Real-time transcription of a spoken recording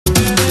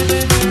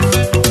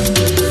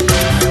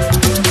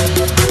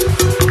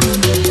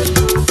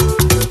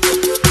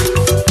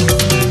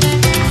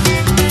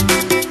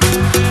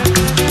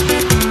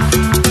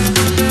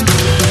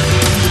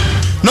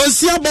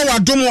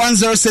Adom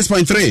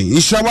 106.3,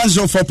 Insha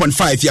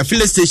 104.5, your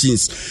affiliate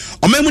stations.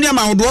 Omemuni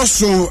ama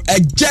odwoso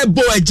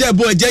ejebo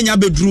ejenya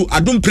bedru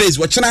Adom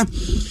praise wachana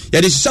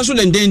ya de shisaso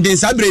den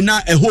sabre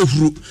na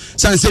ehofru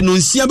sanse no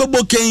nsia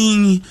bebo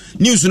ken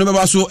news no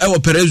beba so ewo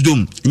Perez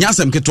Dome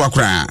nyasem keto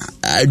akra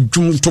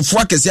adwum tofo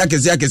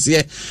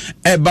akese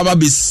baba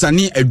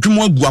besani adwum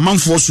agu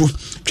amanfo so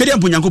twede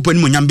amponyankopani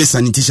mo nyam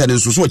besani t-shirt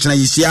nso so wachana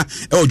yisia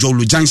ewo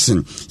Jolu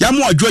Junction ya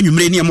mo adwo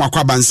anwumre ne mo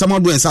akwa bansam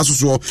ado ensa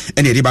so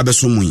ene riba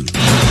beso mu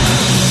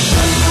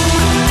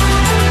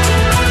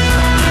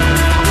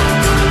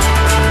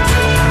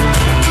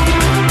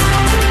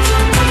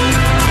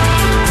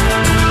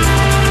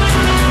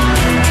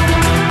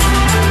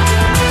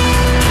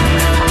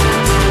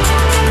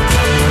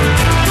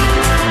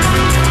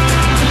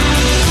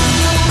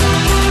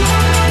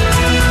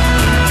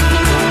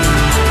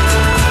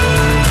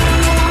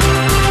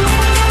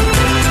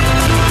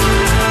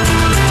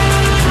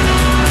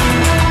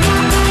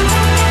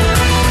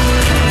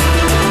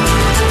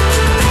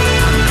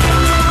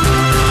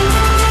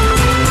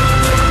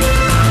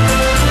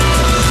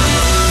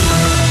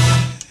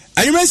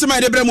my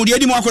debra mu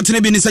di mo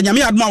akotene bi ni sa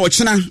nyame adom a wo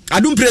chena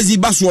Adom prezi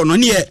baso no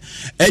ne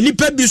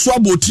nipa bi so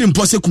abotiri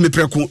mpose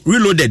kumepreko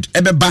reloaded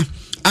ebeba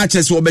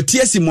achese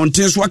obetie si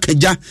monten so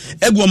akaja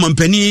egu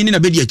omampani ni na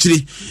bedi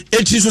akiri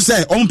etiri so se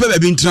ompe ba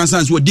bi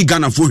translance wo di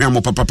Ghana fo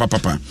hwamo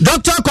papa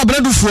Dr.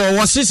 Kwabena Duffuor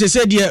wo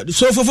se de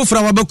so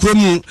fofofra wa bakura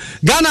mu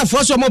Ghana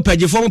fo so mo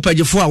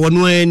pagefo a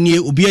wono ani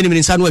obi ani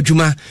nsa no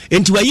adwuma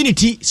enti wa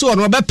unity se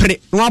wono bepre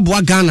no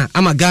aboa Ghana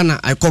ama Ghana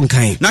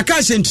ikonkan na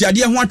ka hye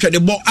ntiade ho atwede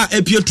bo a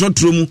apie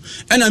trotro mu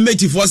ena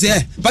meti fo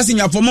se pasi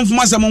nya fo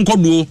momfoma se mo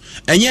nkodo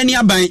enye ni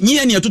aban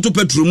nyi ne etoto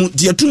petro mu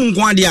de atum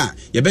nko ade a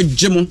ye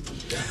begye mo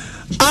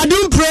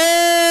Adom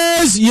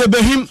praise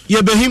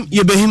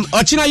yebehim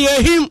ochina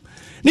yehim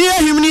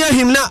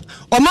na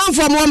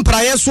omanfo mo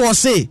mpraye so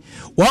se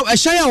wo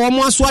ehya wo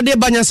mo aso ade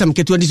banyasam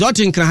keto ndi so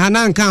tinkra ha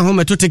na nka ho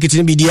meto ticket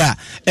ni bidia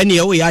ene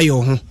ye wo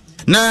yayo ho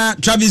na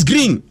Travis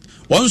Green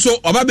onso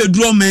oba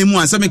beduro man mu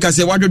asem ka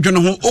se wadwodwo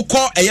no ho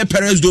ukọ eye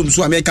Perez Dome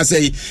so America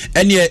say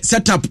ene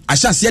setup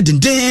ahyase den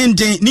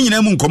ni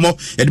nyina mu nkomo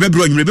ye de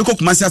bebro nwure be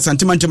kokuma se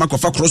asantemantem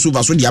akofa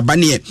crossover so de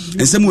abane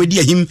ensem we di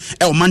ahim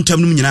e o mantam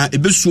no nyina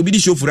ebesuo bi di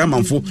shofura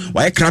amanfo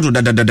wa ye krado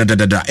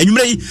da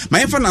enwure yi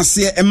mayefa na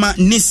se ema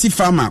Nisi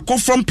Farmer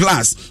Confront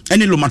Plus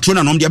ene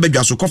Lomatrona no de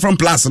abadwa so Confront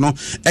Plus no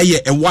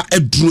eye ewa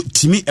eduro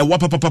timi ewa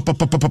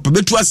papa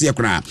betu ase ye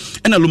kra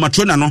ena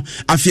Lomatrona no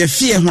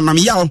afiafie honam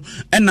yawo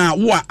ena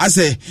wo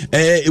ase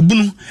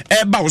ebunu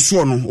eba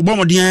oso no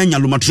obomodin anya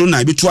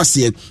Lomatrona ebetu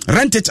ase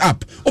rent it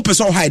up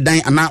opeso high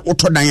dan ana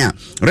oto dan a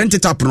rent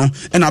it up no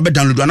ena abe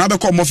download ana abe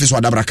come office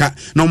wadabraka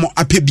na mo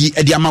apebi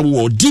e de ama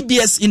wo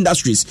DBS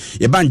Industries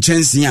ye ban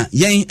chance a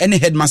yen ene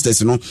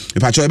headmasters no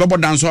epacho ebebo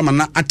dan so ama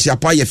na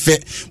atiapa ye fe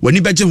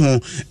wani beje ho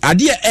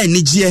ade e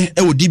enigye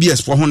e wo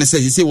DBS for ho ne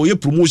say wo ye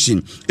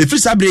promotion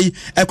efiri sabre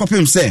e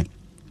kopem say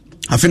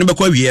afene be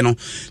kwa wie no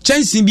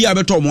chance bi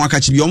abeto mo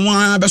akachi bi omo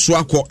abeso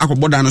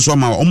akoboda no so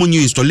ma omo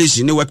new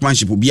installation ne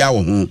workmanship bi a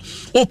wo ho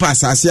o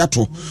pass ase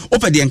ato o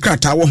pede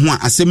enkrata wo ho a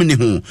asem ne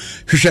ho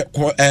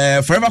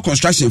hwehwe Forever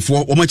Construction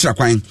for omo kira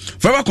kwan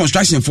Forever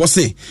Construction for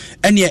say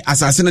ene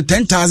asase no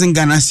 10,000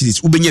 Ghana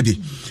cedis ubenya bi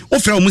o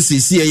fra omo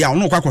sisi ya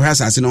ono kwa hwe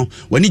asase no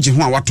wani gi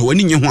ho a wato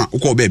wani nye ho a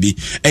ukọ ba bi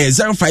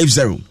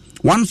 050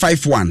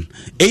 151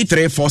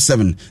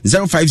 8347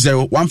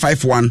 050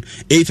 151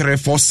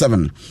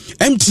 8347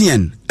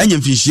 MTN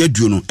anyamfinhia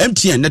duo no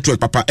MTN network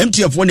papa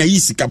MTN for na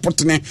yisika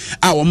potene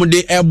a wo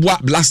de eboa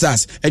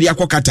blasters e de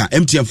akokata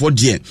MTN for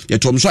de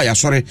yetom so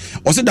ayasore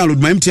o se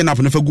download my MTN app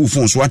no fa go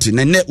phone so ate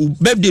na ne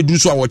birthday du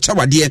so a wo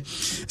chawade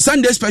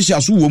Sunday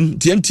special so wom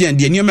MTN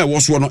de niam e wo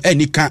so no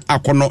anika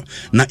akono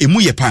na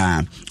emu ye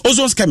pa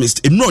Ozon's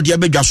Chemist emno de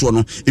abadwa so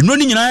no emno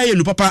ni nyina ye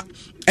nu papa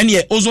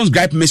ene Ozon's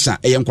gripe mesha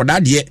e yenkoda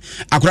de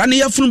akora ne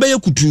yafunu be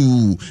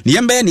yakutu ne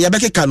yembe ne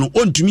yabekeka no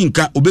ontumi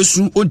nka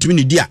obesu ontumi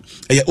ne dia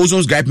e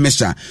Ozon's gripe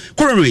mesha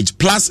Coronage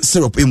plus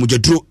syrup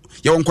emujadro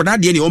ya wonkoda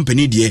de ne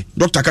ompani de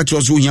Dr.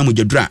 Katio zo hia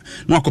mujadra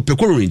no akope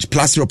Coronage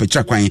plus syrup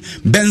chakwan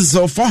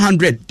benzo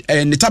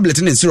 400 ne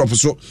tablet ne syrup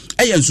so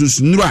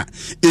ensunsunuru a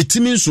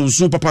etimi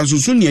nsunsun papa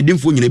nsunsun ne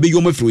edemfo nyina be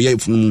yoma firi ya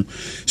efunu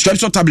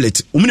strepsil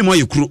tablet omini mo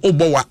yekuru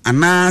obowa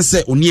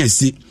anase oni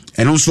asi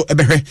eno so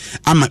ebehwe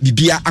ama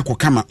bibia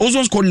akokama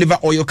Ozon's cod liver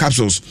oil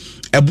capsules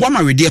eboa ma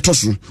wede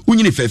etoso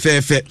unyini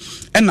fefefe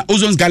ena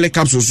Ozon's garlic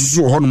capsules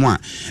so hono a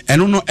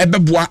eno no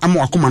ebeboa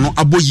ama akoma no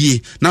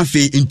aboyie na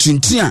fe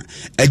ntintin a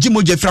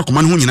agimoja fra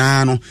akoma no ho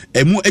nyina no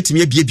emu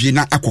atimi abiebie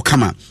na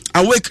akokama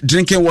Awake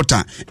drinking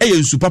water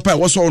nsu papa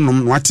woso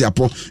onom no ate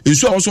apo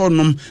nsu a woso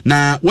onom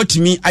na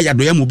watimi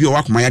ayadoya mu bi o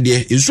akoma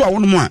yade nsu a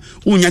wonom a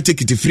unya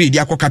ticket free di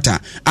akokata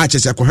a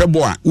chese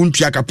akohwebo a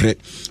untua kapre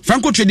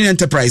Franco Trading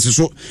Enterprise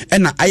so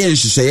ena aye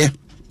nhyehyeye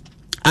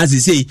as they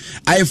say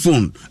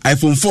iPhone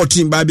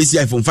 14 ba be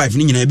iPhone 5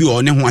 ni nyina bi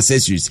o ne ho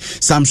accessories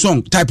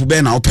Samsung type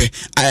be na ope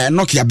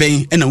Nokia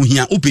ben na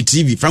ohia ope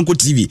TV Franco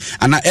TV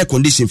ana air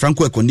condition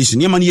Franco air condition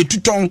ne ma ne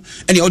yetuton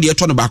ene o de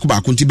yeto no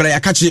baako nti bra ya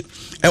kache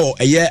o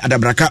eye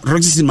adabraka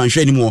Roxy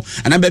manhwe ni mo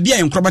ana ba bia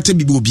enkrobata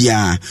bibi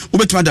obia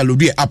obetuma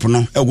download app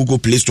no Google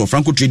Play Store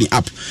Franco Trading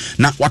app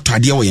na wato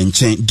ade wo ye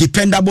nchen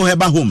dependable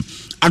heba home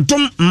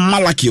Adom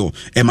Malakio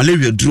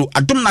malaria duro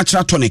Adom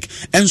natural tonic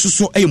enso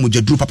so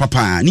mojaduro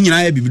papa ni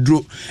nyina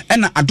bibiduro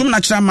na Adom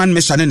natural man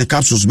mesha ne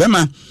capsules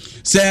bema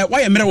se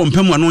why mere wo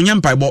mpamu ano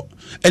nyampa bo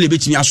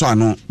betimi aso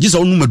ano gisa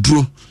onu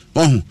maduro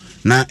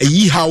na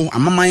eyi haw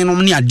amaman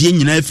no ne ade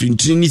nyina afiri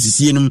ntiri ni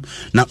sisie num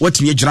na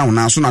watimi agira wo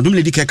na so na Adom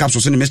lady care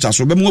capsules ne mesha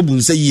so bema wabu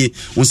nsa yie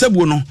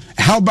onsabuo no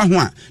haw ba ho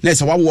a na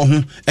se wawo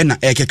ho na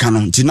ekeka no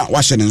nti na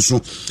wahye ne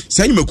nso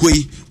se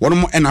nyumakoi wono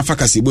mo na afa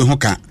Kasiebo ho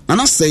ka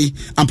na sei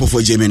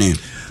ampofo Gemini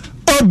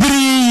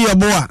Obri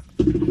aboa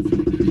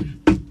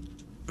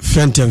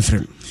Fentem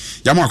frem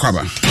Jamu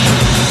akwaba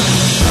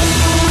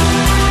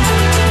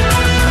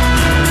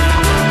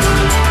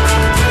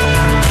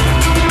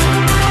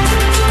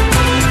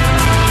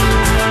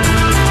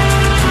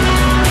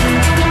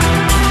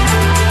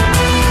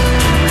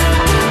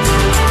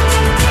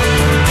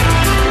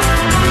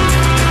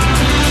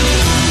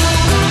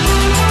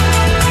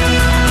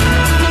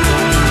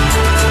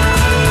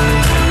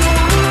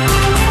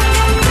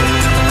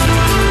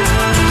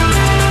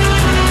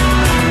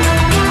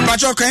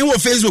Can you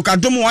Facebook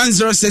Adom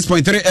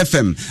 106.3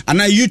 FM and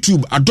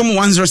YouTube Adom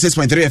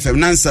 106.3 FM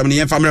Nansam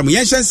ni family mu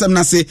yensem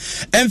na se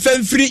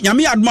emfam free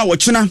nyame adoma wo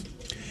chena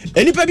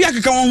enipa bi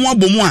akeka won ho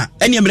abomu a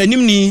ene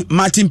emranim ni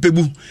Martin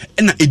Pebu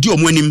na edi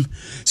omo anim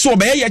so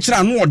obaye ye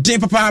kira no odin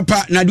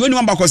papa na de oni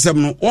ambakosem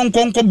no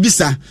wonkonko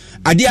bisa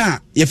ade a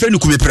ye fre no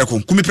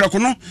kumipreko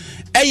no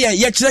eye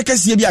ye kira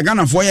kase bi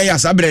agana fo ye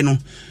asabre no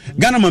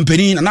Ghana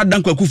mampani na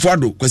danko akufo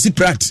ado kwasi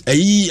prat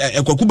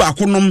ekwaku ba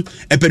akonom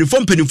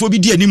eperifom penifo bi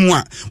di animu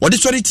a wode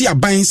sority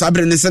aban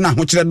sabre ne se na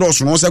ho kire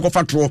dɔso no se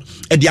kofa tro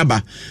edi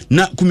aba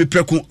na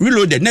kumipreko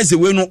reloaded na se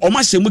we no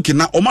omahye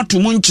kina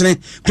omatomu nkyene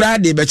kra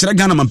de be kire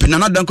Ghana mampani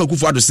na danko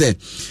akufo ado se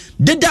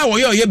deda wo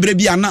ye bre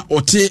bia na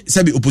ote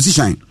sebi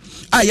opposition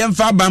a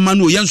yemfa aba ma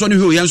no yenso ne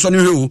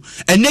hwe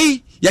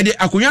enei ye de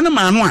akonwa no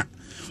ma no a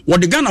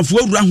wode Ghana fo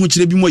awura ho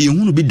kire bi mo ye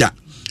hunu bi da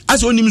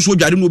ase onim so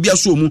dware no obi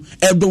aso mu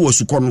edo wo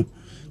sukɔ no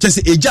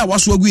Chese eja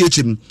waso agu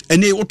yechim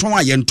ene woton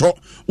ayento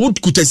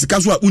wokuta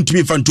sika so a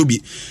untimi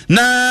fantobi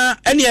na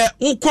ene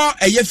wokɔ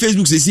eye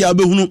Facebook sesi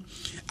abehunu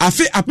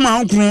afi apma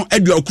honkron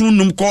aduokron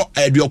num kɔ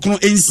aduokron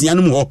ensia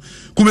num ho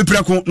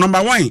kumepreko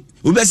number 1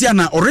 obesi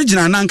na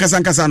original na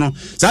nkasa no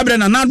sabre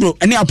na nado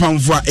ene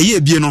apamfo a eye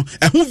bie no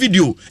eho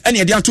video ene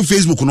ye de ato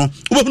Facebook no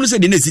obehunu se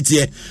de na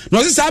sitie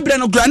no se sabre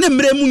no kura na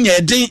mre mu nya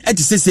eden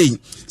ati sesei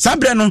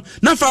sabre no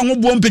na fa ho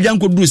bo mpagya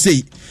nkoduru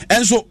sei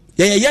enso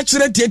ye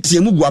kire tietie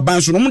mu gu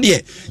aban so no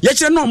de ye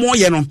kire no mo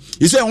ye no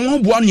iso ye ho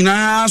boa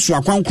nyina so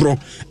akwankoro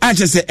a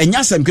che se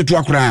enya sam ketu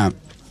akora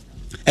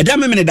eda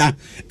memene da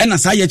ena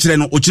sa ye kire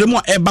no o kire mu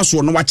a eba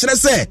so no wa kire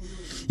se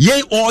ye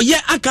oye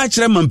aka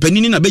kire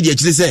mampanini na beje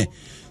kire se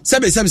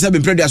sebe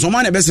mpredua so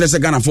ma na be sere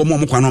Ghana fo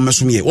mo kwa no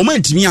mesom ye o ma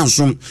ntimi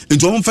ansom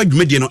enti o mfa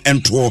dwumadie no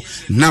ento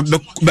na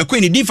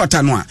bekɔ ni di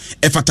fata no a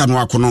e fata no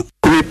akono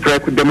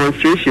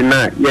demonstration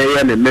na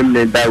ye na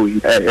memne dawi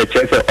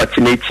chese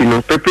ochinechi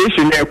no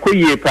preparation na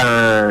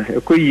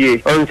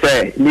ekoyie on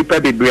say nipa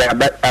bebre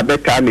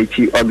abeta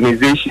mechi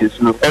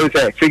organizations no on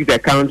say fixed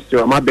accounts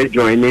to ma be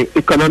joining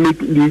economic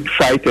lead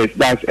fighters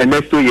that's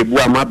Ernesto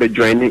Yebu ma be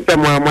joining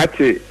some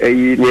amate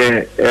ye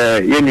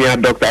ni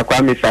Dr.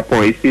 Kwame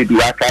Sapon he said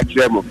we aka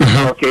dremo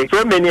okay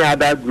so many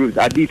other groups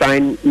are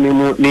defined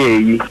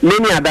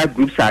many other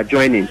groups are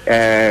joining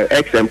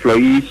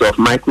ex-employees of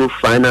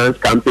microfinance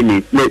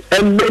companies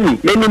and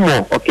many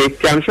more. Okay,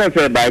 I'm sure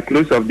say by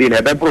close of the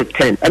about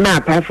 10. And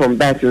apart from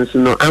that,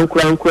 no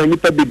uncle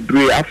nipa be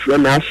brave after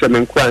na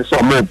ashem nkwan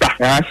so mo ba.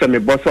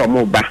 Ashem boss or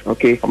mo ba.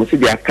 Okay, I'm see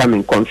they are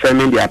coming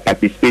confirming their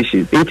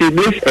participation. Into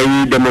this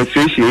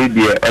demonstration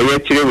here or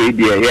chire we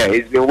there yeah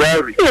it's been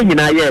well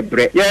nyina ye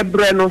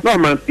bre no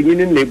man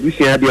pinin na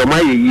ebusia de o ma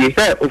ye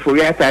say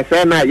oforiata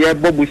say na ye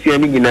bobusia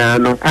ni nyina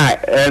no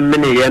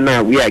many ye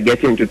na we are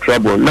getting into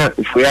trouble na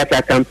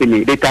oforiata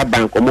company data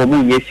bank o mo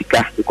nye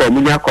sika because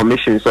munya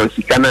commissions on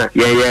sika na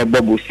ye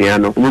bobusia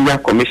no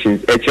munya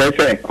commissions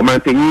say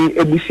omantenyi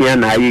ebusia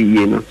na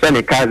ye no say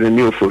ne cars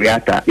ni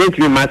oforiata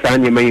yentimi masa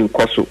anyema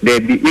yinkoso de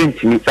bi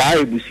yentimi saa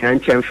ebusia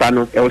nchemfa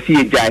no e o si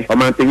ye jai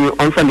omantenyi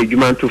onfa ne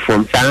dwuma to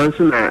form sans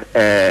na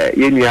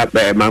ye nua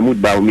Mahmoud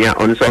Baumia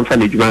on so onfa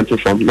ne dwuma to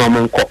form no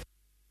monko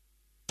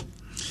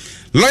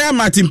Lawyer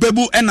Martin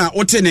Pebu ena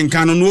ote ne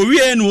nka no no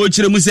wie no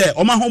okire mu se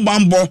o ma ho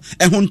bambo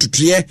e ho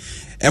ntotoe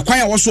ekwan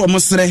ya woso o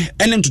mosere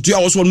ene ntotoe a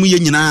woso mu ye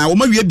nyina o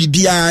ma wie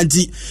bibia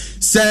nti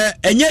se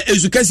enye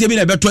ezukase bi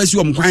na beto asi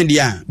o mkwan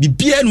dia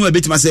bibia no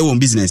abetima se wo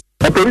business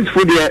okay police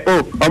for the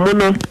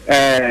omono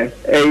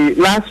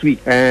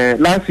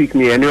last week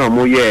me any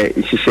omo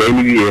shisha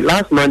anyway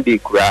last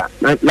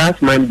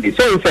Monday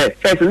so in fact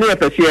first no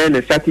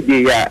person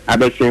Saturday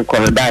abesin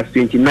that's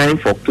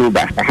 29th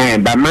October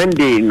by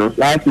Monday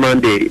last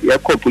Monday your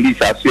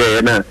police as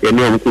well na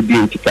any could be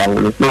in Chicago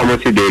no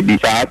almost the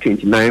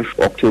 29th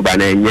October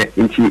na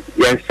into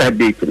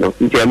yesterday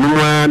into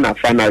na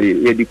finally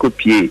we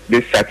copy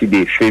this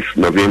Saturday 5th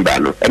November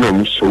no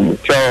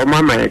so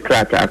mama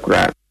crack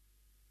akra.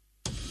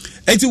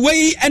 Eti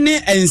wey ene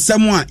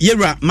ensemo a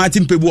yewra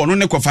Martin Pebu ono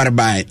ne kwafare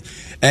bai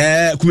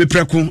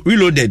kumepreko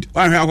reloaded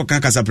wan hwe akoka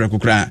kasa preko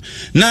kra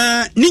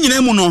na ni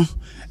nyina mu no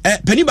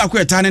pani ba ko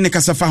eta ne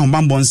kasa fa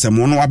hombambo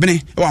nsemo no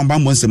wabene wa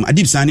hombambo nsemo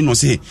adip sani no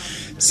se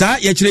sa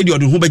ye kire de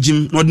odun ho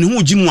bagim no odun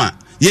ho gim a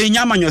ye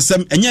nya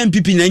amanyosem enya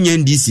MPP na enya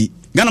NDC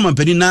Ghana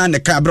mampani na ne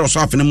ka bra so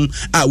afenum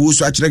a wo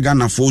so akire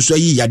Ghana fo so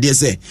yi yade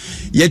se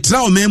ye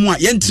tra o memu a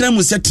ye ntra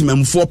mu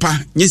setemamfo pa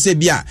nye se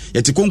bia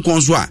ye te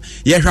konkon so a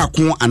ye hwa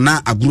ko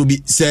ana aguro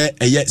bi se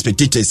eye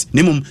spectators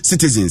nemum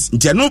citizens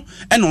ntia no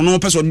eno no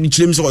person ni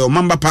kirem se o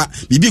mamba pa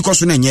bibi ko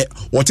so na nye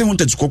wote ho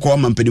tatu kokko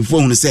mampani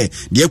fo hu se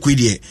de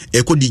ekodi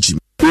ekodi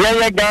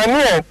Yeah,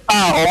 Ghanaians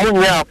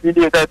are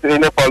affiliated to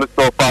any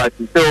political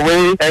party. So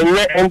we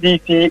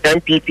NDC,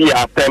 MPP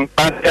have them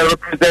as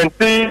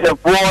representing the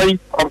voice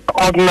of the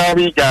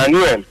ordinary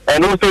Ghanaians.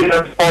 And also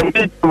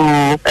responded to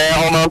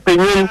our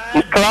opinion,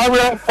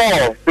 clarion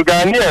call to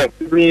Ghanaians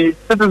to be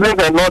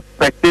citizens and not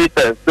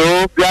spectators.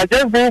 So we are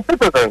just being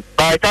citizens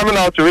by coming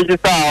out to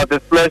register our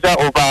displeasure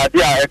over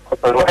their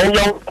exercise. And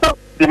you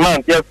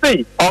demand, yes,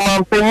 see, our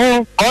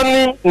opinion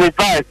only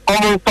advice,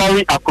 common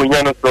sorry,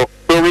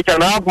 so we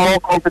can have more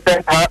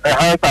competent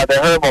hands at the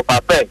helm of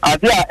affairs. As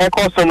there are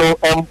ecosono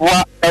and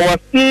there were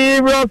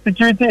serious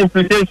security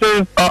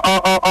implications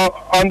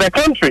on the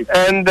country.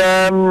 And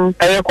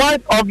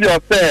quite obvious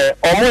there,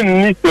 we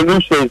need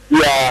solutions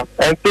here.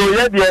 And so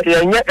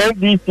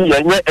NDC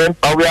and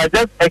we are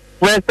just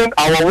expressing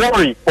our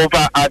worry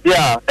over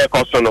Adia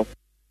ecosono.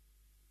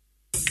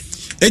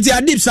 Eti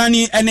adip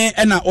sani ene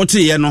na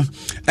ote no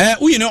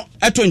you know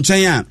eto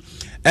nchen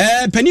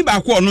a pani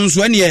ba ko no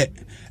nso ene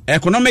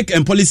economic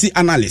and policy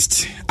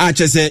analyst a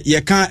chese ye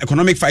kan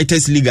economic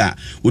fighters league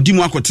odi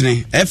mu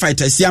akotene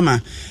fighters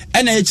yama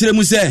ene ye kire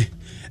mu se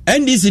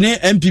NDC ne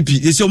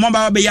MPP ese o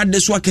maba be yade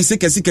so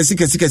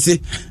kese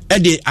e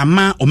de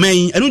ama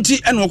oman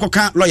enunti ene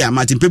okoka lawyer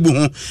Martin Pebu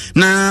ho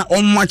na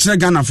omo akire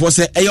Ghana fo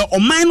se eye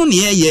oman no ne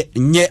ye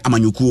nye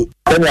amanyokuo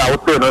ene a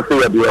wote no se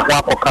ye de ho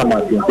akoka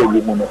Martin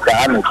Pebu mu no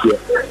ka na tie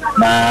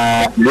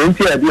na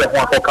lenti e de ho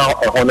akoka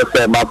ho no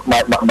se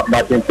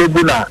Martin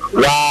Pebu na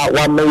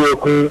wa meye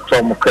ku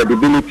from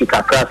credibility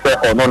kakra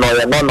se ono no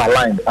ye non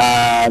aligned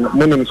and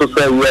munim so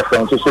say yes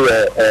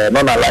so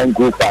non aligned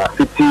group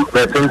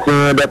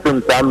 50%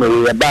 that me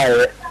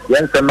buy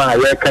yensema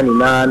ye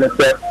kanina ne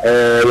se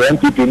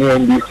MPP ni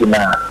NDC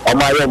na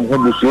omaye mu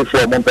busu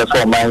fo mo pese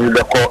oman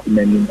be ko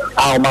nani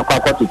a o makwa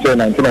to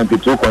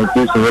 1992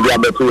 constitution we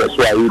abeto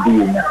yeso ayi di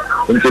nya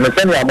nti ne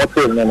se ni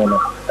amoto no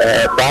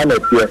ba na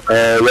tie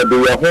we do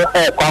ye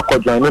ho kwa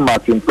akojon ni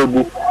Martin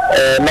Pebu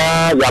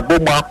na yabo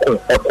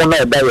mako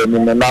ekona eda ye ni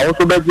na wo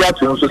so be ji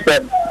atu so se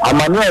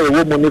amanu a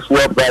wo mu ni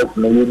fuel price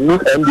na you ni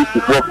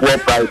NDC fuel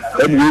price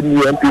and you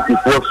ni MPP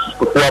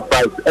fuel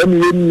price and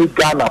you ni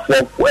Ghana for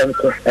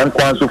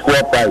enko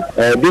fuel price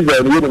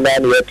diesel ni na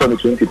na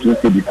 22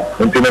 cedi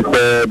internet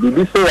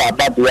bibi so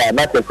about ya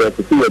na te se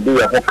ti ye do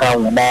ye ho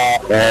kan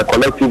na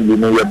collectively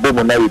no ye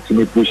bomo na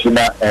yetini push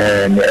na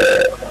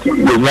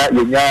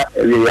yenya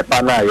ye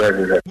pana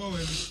ye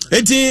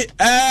eti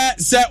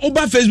se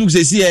oba Facebook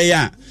se si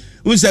ya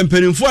unse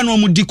mpenimfo na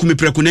omudi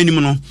kumepreko nanim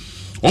no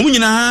omu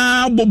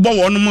nyina bobo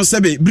wonom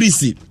sebe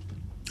brisi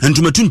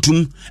antuma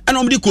tuntum ana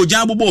omudi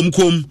koja bobo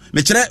omkom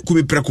mekere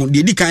kumepreko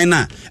de di kan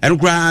na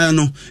enokra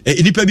no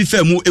enipa bi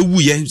famu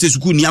ewuye se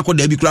suku ni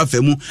akoda bi kra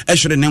famu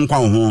ehwere ne nkwa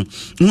ho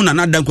hu na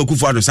nada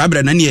nkwakufu ado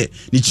sabre na ne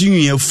ni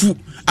chinwi afu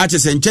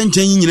achese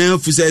nchenchen nyina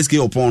afu se SK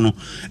opon no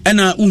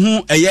ena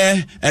uhu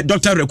eye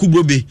Dr.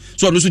 Rekubrobe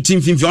so no so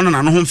team fimfi ono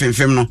na no ho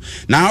mfemfem no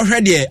na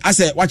ahwe de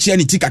ase wache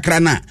ni tikakra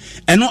na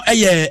eno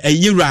eye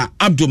Yewra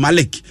Abdul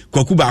Malik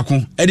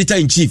Kwakubako editor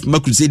in chief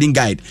Crusading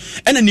Guide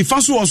ena ni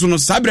faso also no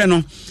sabre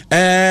no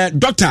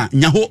Dr.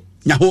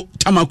 Nyaho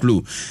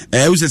Tamaklu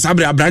use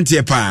sabre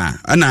abrantie pa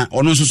ana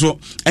ono so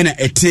ena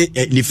ete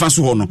nifa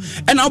so ho no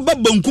ena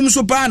obabankum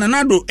so pa na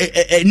nado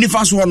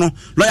nifa so ho no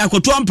lawyer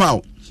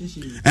Kotoampao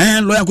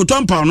lawyer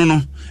Kotoampao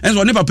no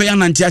enzo ne papa ya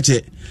nanti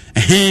ache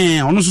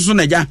ono so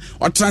na ja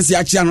otransi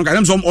ache anu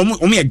ka so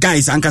omo ye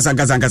guys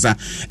ankasa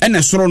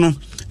ena soro no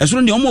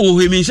esoro ne omo wo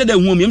hwe mi hye da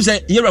hu mi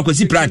se Yewra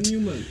Kwasi Prat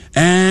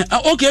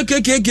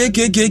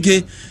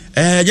okay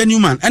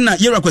Newman ɛna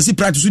yɛwura kwasi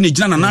prat so ne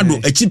gyina nanado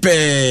akyi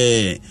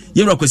pɛɛ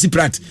yɛwura kwasi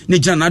prat ne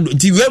gyina nanado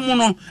nti we mu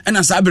no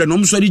ɛna saa berɛ no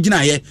ɔmo so de gyina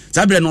yɛ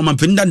saa berɛ no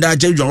ɔmampani dada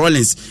Jerry John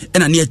Rollins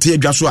ɛna ne yɛte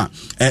adwa so a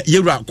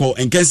yɛwura kɔ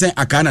nkɛnsɛn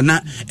akana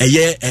na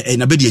ɛyɛ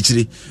na bɛdi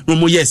akyire no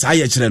mo yɛ saa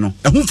yɛ kyerɛ no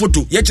ɛho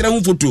foto yɛkyerɛ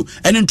ho foto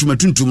ɛne ntoma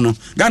tuntum no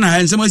Ghana ha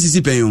nsɛm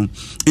asisi pɛn yo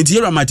nti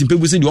yɛwura Martin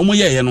Pebu sɛ de ɔmo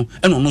yɛyɛ no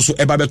ɛna ɔno so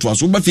ɛba bɛto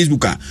aso ba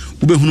Facebook a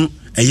wobɛhunu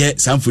ɛyɛ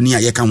saa mfoni a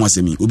yɛka ho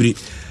asɛm yi obiri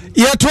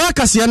yɛtoa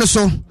kaseɛ no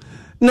so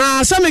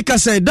na samika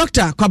say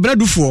Dr. Kwabena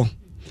Duffuor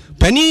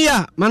pani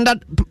ya manda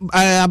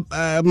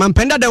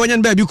mampenda da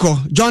wanyan ba bi ko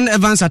John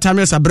Evans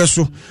Atamis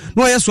abreso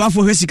no yeso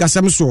afo hwesi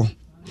kasem so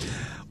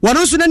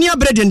wono so nani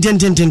abre den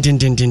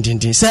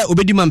say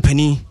obedi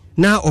mampani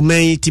na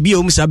oman tibi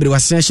o musa abre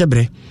wasen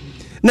hyebre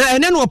na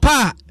ene no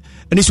pa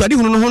ani suade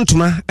hunu no ho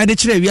ntoma ade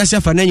kire wiase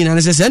afa na nyina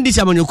ne se ndi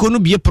amanyoko no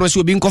bie pro se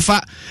obi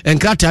nkofa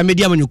enkrata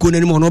media amanyoko no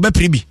anim no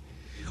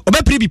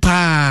obepiribi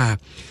pa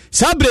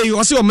sabre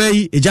yo se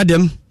oman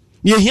ejadem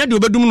ye hia de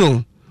obedum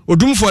no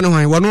odumfo ne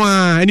hwan wono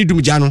a ani dum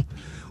gya no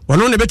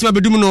wono ne betima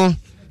bedum no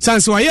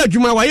sanse waye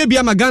adwuma waye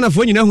bia magana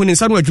fo nyina hu ne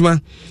nsa no adwuma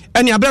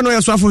ani abra no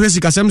yeso afo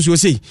hwesi kasem so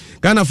sei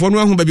Ghana fo no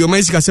ahu ba bi o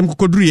man sika kasem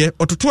kokoduruye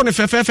ototo ne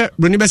fefefe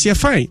broni bese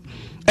fine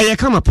eye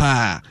kama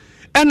pa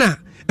ɛna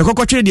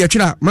ekokotwere de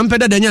atwira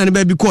mampeda da nya ne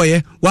ba bi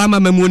koye wa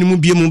ama mamu ni mu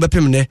bie mu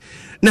bepem ne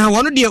na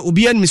wono de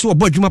obi an mi so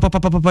obo adwuma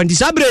papa ndi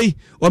sabre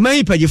o man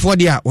yi pagefo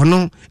de a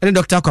wono ene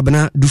Dr.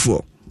 Kwabena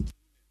Duffuor.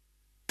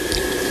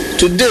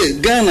 Today,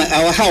 Ghana,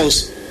 our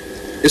house,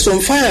 is on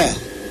fire.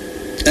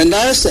 And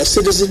as a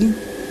citizen,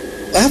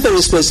 I have a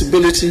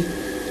responsibility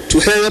to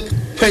help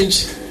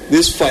quench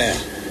this fire.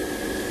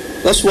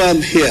 That's why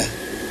I'm here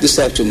this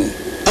afternoon.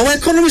 Our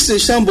economy is in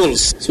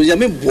shambles. So,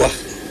 Yami Bua,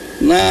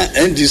 na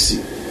NDC,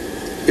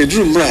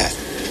 Edru Mra,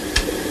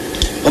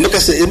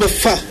 Omeka se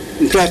Emefa,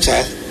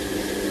 Nkracha,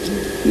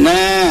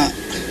 na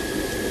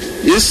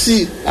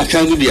Yesi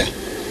Akandudia,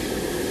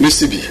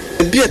 Mississippi.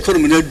 A be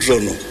economy no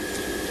drono.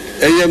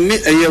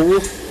 Eyewo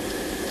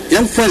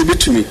yam fine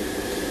betumi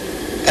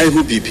I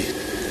who bibi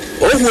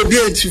o be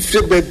anti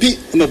free baby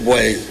na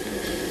boy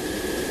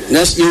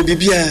nas you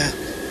bibia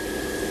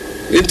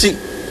enti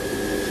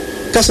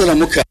kasa na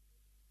muka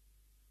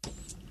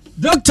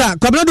Dr.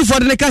 Kwabena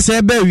Duffuor ne kasa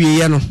ebe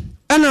wiye no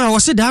ana wo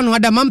se da no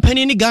ada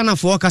mampani ni Ghana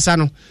fo kasa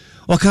no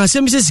o kan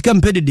asem se sika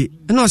mpedede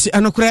na o se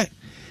anokore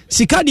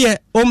sika de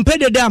o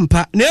mpedede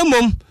ampa na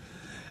emom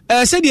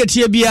se de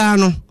tie bia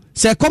no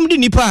se kom de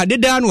nipa de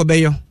da no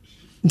obeyo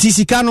nti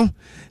sika no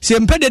se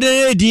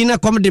mpedede di na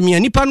kom de me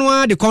nipa no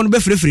a de kom no be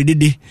frefre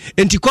dede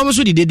enti kom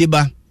so di dede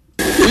ba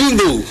you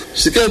know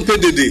sika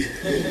mpedede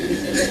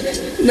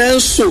na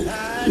so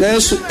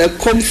a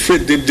kom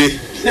frefre dede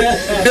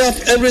they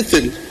have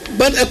everything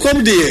but a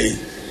kom de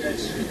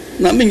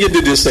na me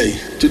dede say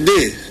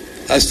today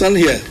I stand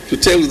here to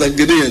tell you that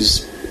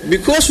Ghanaians,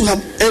 because we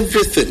have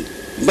everything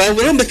but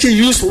we're not making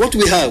use of what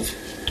we have,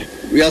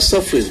 we are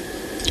suffering,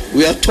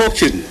 we are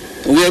talking,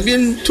 and we are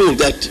being told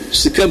that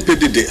sika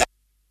mpedede.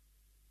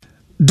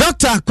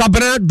 Dr.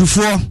 Kwabena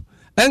Duffuor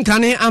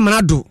enkane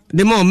amanado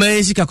de ma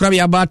oman sika kra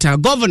bia bata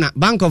governor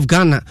Bank of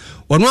Ghana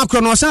wono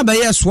akro no sa ba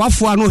ye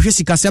soafo a no hwe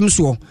sika sem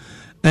so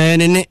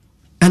ne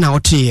ana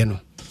otie no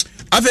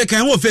afa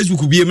kan wo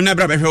Facebook biem na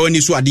bra behwe woni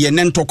so ade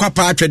ne ntokwa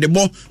pa atwede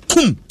bo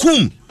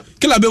kum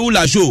kila be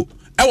wula show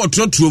e wo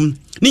trotrom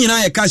ni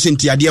nyina ye cash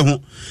ntiade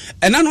ho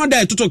ena no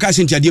da toto cash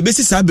ntiade be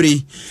si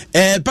sabre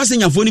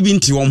passenger phone bi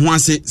nti wo ho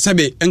ase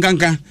sebe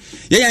enkanka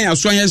ye yan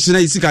aso an ye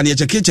sina sika ne ye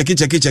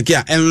cheke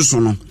a enso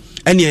no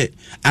ene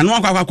anu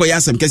akwa ya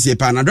asem kese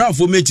pa na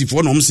drafo meti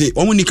fo no mse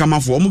omu ni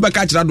kamafo omu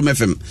beka kira do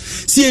FM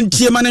si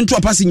entie ma ne nto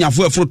passenger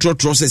fo efro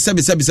trotro se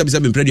sebe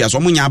mpredi aso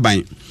omu nya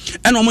aban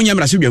ene omu nya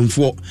mrase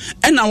dwemfo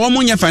ena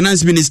omu nya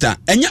finance minister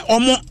enye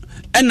omu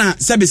ena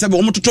sebe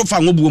omu toto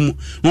fa ngobuo mu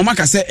na omu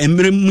aka se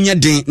emre munye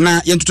den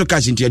na ye toto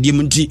cash ntiade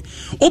mu nti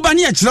oba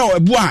ne ya kira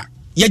ebu a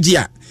yeje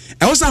a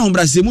ewosa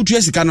hombrase mu tu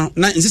sika no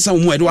na nsesa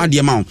mu edo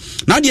ade ma wo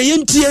na de ye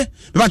ntie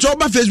be ba cho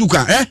ba Facebook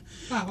a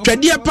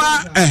twade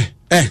pa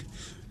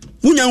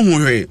wunya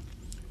huhwe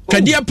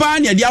kadia pa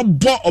ne dia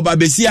bo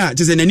obabesi a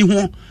tese nani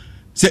ho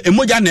se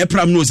emoja na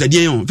epram no se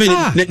die yon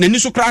nani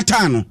so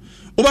krata no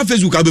oba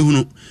Facebook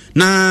abehunu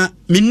na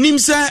minim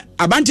se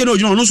abante na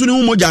ojuno no so ne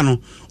hu moja no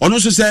ono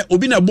so se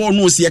obi na bo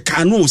no se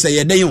ka no se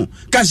ye den yon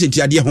ka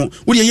senti ade ho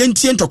wo de ye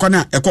ntie ntokwa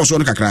na ekoso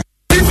no kakra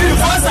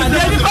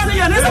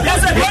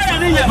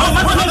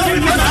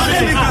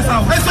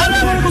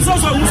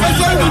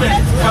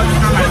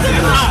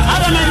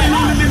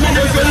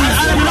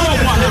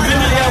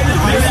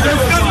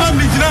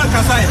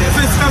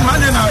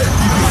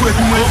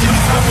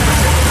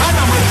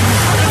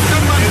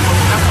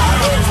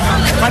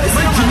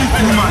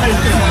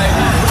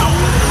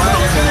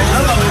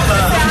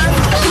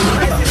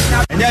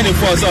And then the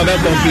force of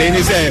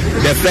complaining say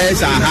the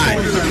fares are high.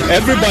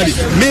 Everybody,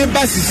 me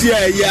bus is here,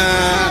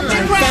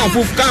 can't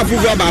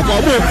go back.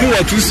 I'm going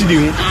to 2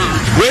 city.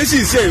 Where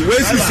she say,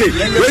 where's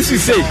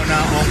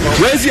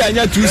the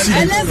anya 2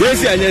 city?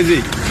 Where's the anya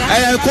say?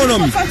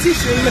 Economy,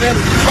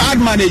 bad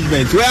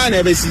management. Where I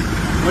never see.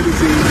 What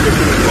is it?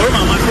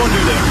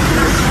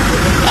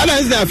 I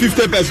don't know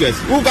 50 pesos.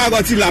 Who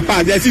got in La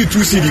Paz? I see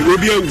 2 CD. Will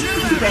be a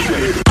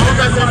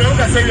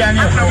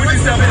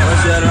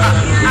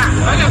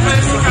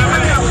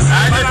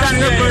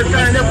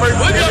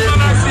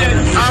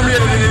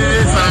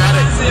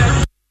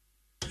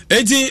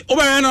Eti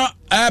obayano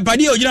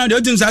padi ogina de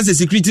otim sa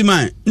security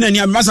man na ni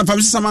amasa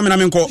famsi sama me na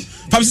menko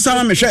famsi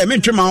sama me hwe me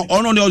twema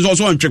ono de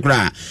ozo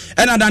ntwekra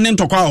e na da ne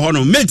ntokwa ho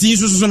no meti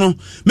susu no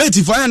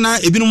meti fo na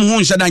ebinom ho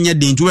nhye da nya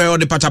den tu we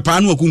de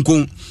patapa no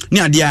akunkun ni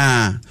ade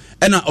a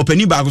e na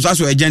opani ba ko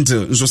so agent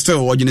nso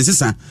still ogine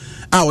sisa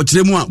a o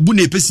kiremu a bu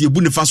na epesi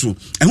ebu ne faso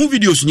e ho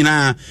videos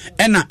nyina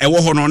e na e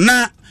wo ho no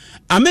na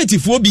ameti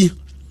fo bi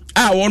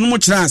wonu mo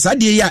kira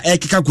sadie ya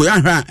ekeka ko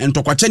ahwa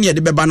ntokwache ne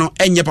de beba no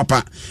enye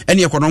papa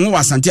ene ekono nwo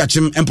wasante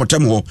achim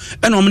empotem ho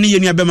ene omne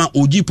yenu abema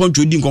oji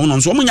poncho di nko no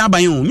so omunya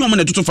aban ho nyo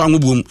omne tutu fa nwo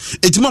bom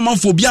etima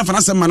manfo bia fa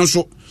na sem ma no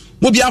so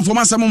mo bia fo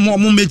ma sem mo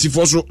meti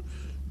fo so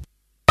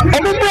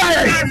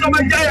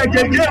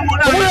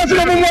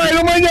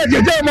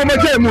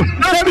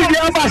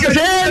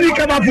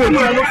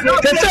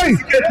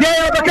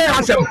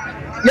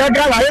ya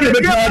gala ele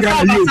be gala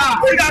yo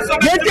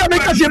ye ti me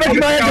kasi be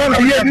gala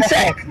ye bi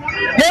se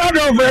ye do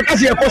for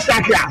kasi e ko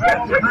sakia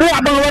wo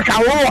aba wo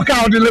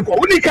ka o de le ko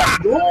unika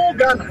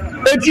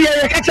eti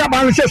ye kacha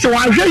ba se se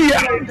wa hwe ye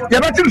ye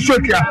ba ti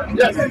sokia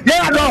ye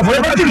do for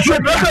ye ba ti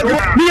sokia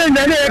ni ye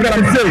na ye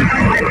gala se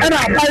ana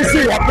ba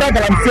se wa pra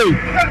gala se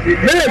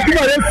me ye ti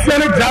ba ye se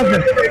ne drive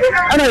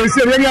ana ye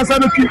se ye ya sa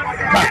no ki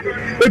ba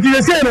eti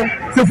ye se no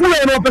se fu ye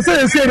no pese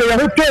ye se ye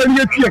ho to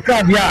ye ki e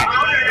ka dia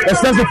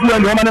esa se fu ye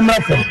no ma ne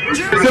mafo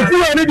se fu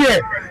ye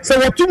ne se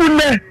watu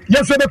munne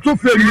ye se be to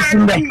fe ni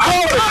sinda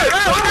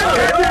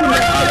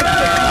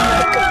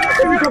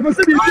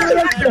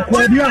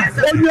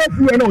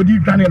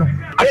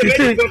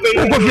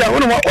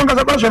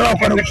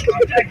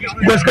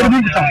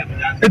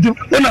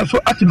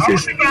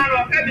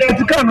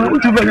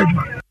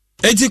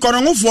eti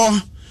koronfo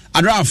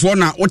adrafo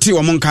na wote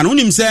wo monka no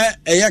unim se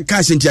eye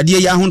ka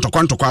sentiade ya ho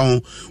ntokwa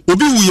ho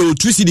obi wuye o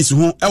 2 cities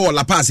ho e wo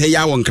La Paz he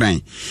ya won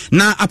kran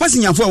na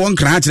apasinyafo won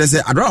kran a kire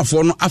se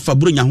adrafo no afa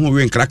burunya ho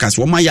we nkrakas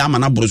wo ma ya ama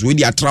na bros we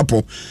di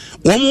atrapo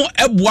wo mo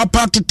ebua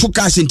pa toto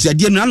ka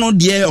sentiade no no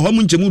de ho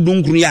mo nchemu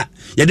dunkuru ya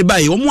ye de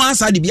bae wo mo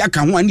asa de bi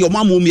aka ho ane wo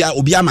ma mo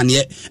obi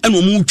amane e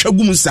no mo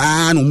twagum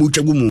saa no mo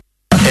twagum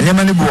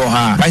enema ne buo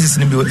ha prices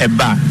ne bi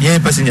eba ye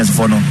passengers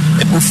for no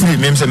e free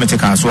mem se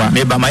meteka so a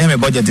me ba my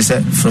budget is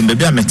from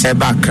baby a mete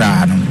ba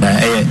kra no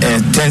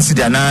 10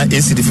 cedi na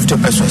 8 cedi 50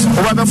 pesos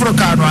o ba be for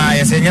car no a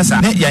yes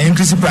nyesa ne ya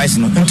increase price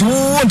no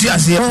nti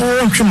ase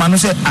o twema no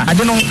se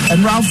ade no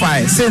enround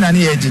 5 say na ne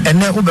yeji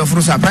enne o be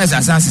for so price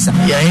asanse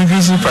ya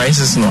increase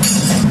prices no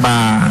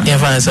ba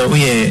even so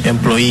we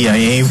employee ya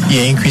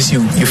increase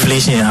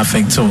inflation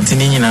affect so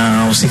tini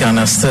na o sika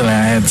na still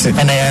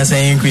and I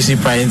say increase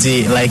price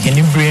like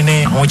any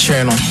brain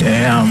channel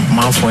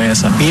man for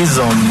yes based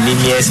on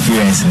linear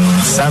experience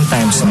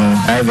sometimes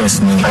drivers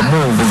move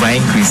over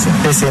increasing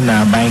they say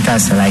na buying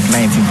cars like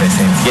 19%.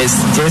 Yes,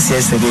 just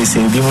yesterday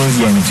say we move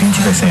here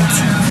 20%.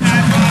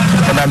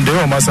 And I'm the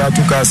one master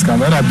two cars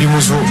come and I be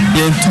muso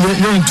you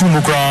into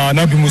mukra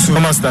na be muso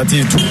master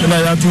t and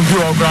I have to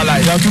do okra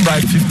like you have to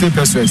buy 50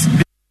 pesos.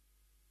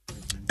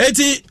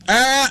 Eti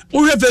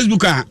we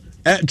Facebook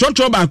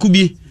trotro ba ku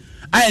bi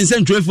I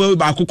send 12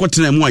 ba ku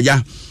kotena mu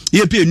aja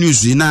ye pay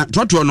news na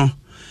trotro no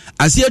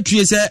asi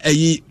atue se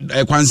ayi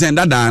kwansen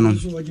dada no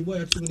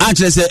a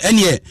kire se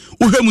ene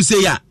wohwemu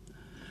se ya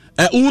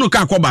uhuru ka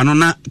akoba no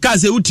na ka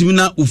se utimi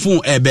na ufun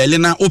ebele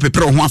na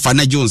opepere ho afa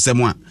na je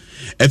onsem a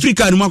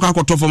Africa no makwa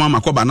akotofo ma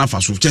makoba na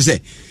afa so kire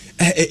se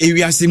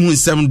ewiase mu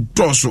nsem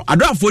doso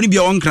adofo ni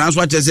bia won kran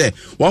so kire se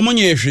wo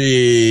monye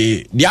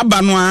hwe di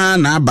aba no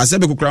na aba se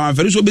be kokra ma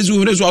fere so bezi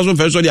hwere so aso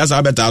fere so di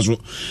asa beta so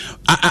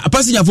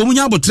passenger fo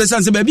munya abotre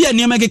sanse ba bia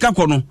niam keka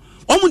kɔ no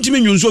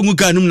omutimi nyunso ngu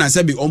kanum na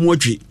se bi omo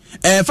atwi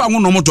fa ngo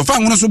no moto fa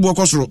ngo so bo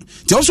kosoro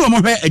ti o so omo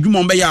hwe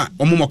adwuma mbe ya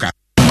omo moka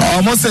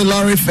almost a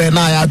lorry fare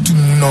na ya tu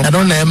no I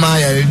don't know ma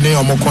ya ni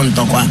omo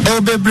konto kwa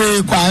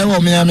bebre kwa e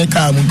wo me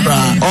ameka mu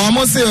kra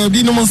almost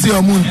ebi no mo se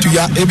omo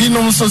ntuya ebi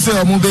no so se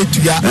omo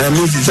betuya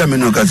me si se me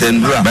no ka se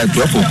ndura by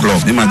 12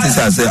 o'clock the man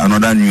say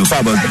another new for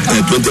about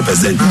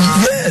 20%.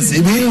 Yes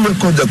it will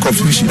record the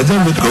confusion I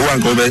don't go one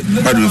go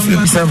by do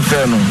feel some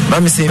fair no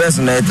let me say best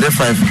na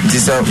 35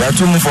 this ya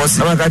tu mu force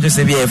am ka just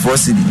say be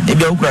force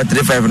ebi okura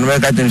 35 no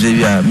ka tu say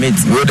be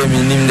mate we dem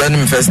nim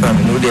then first time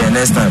no the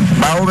next time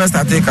but we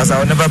start take cause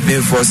I never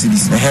pay for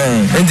cities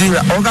and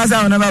the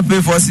I never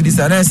pay for cities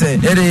and I say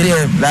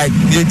like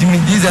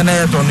these are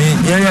not on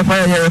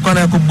here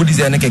corner cook buddies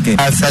and keke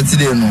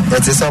Saturday no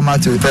it is so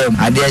much to them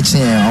I dey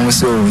chin almost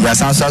so ya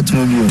sound so to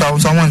me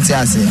someone say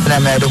and I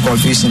made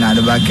confusion at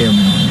the back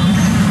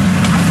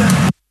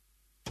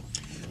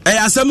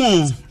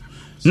asemo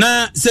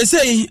na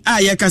sesei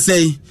aye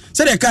kasei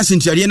se de ka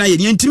sentiare na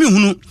ye ntimi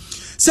hunu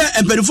se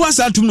emperifo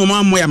asatum no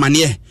ma moya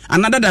mane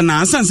anadada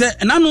na sanse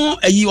na no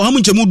ayi ohamu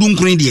nchemu du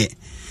nkron de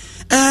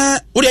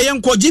ode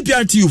yenko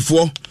GPRT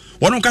ufo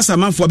wono kasa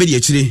manfo be de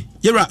akire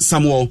yera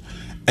Samuel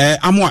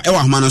amoa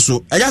ewa homa no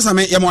so eja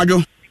same ye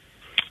moadwo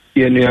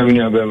ye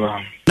nua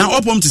bema na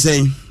opom to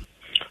say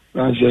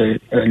na say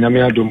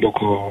nyame adom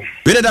boko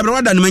we da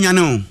brada no manya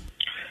no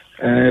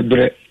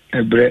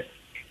ebre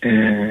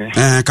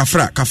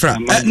kafra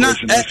na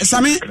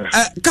same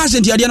ka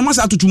senti ade no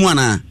masa atutumu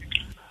ana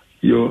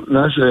yo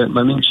na say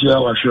maminchia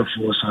wa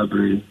hwefo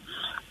sabre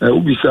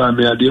ubisa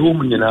me ade ho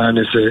munyina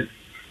ne say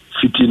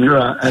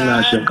fitinira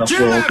ana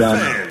hyenkafo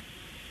Ghana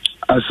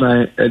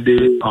asan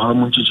ede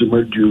ahamunchichi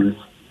maduru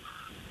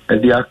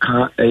ede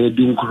aka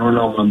din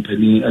corona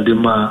wampani ede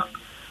ma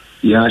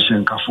ya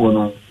hyenkafo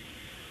no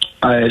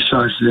a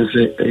chance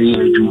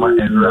say juma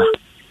enra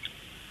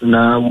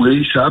na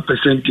we sa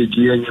percentage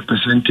yenye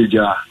percentage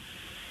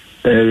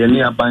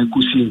yeni aban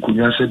kusi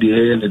nkunya se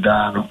de ne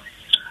da no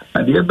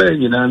ade ba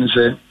nyina ne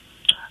se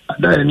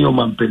ada yeni o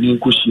mampani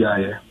nkushia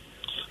ye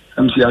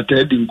amsi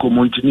atedi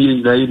nkomontini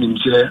nyina yenim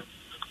se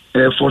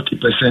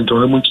 40% o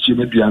hamunchichi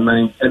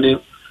maduanan ene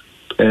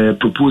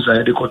proposal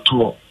ya de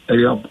koto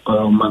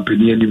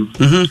mampani anim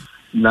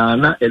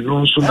na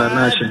eno nso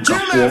na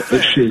hyenkafo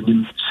ehwe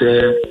anim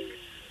se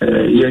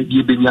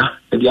yebenya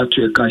ede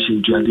ato cash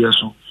ntuade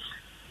so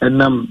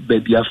enam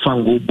baby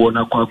afango bo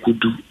na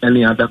kwakudu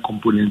any other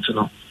component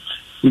no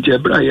nti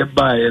ebra ye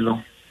baaye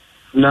no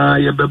na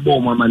ye bebo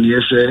mama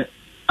ne se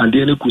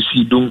ade ne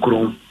kusi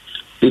donkron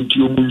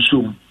enti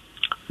omunsum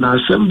na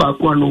semba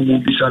kwa no mu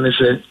bisa ne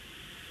se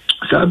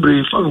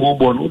sabre fango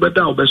bo no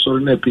beda obesoro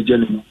na page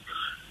ne mu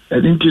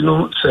edinti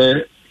no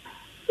se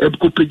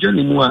ebko page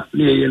ne mu a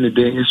ne ye ne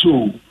den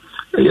so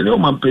ye ne o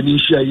mampani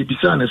hia ye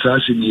bisa ne sa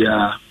asini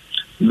ya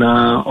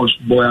na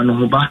osboya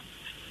no ba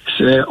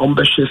se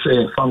ombehwe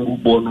se fangu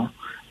bono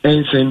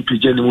ensen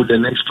pije ni mu the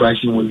next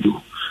pricing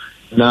window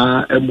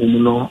na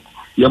emum no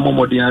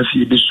yamomode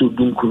ansi bi so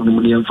dunkru no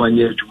mu ne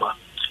mfanye adwuma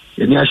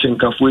eni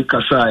ahyenkafo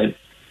ikasai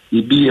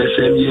ibi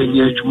esen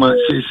ye adwuma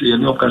sese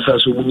eni okasa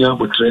so munya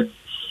abotre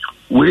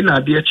we na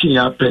de achi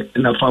ya pe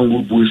na fangu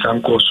bu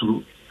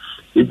sankosuru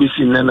ibi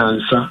sin na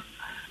nsa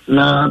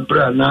na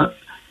bra na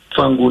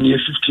fangu ni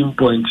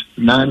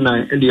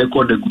 15.99 ele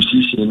record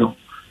negotiation no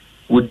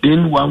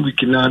within 1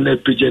 week na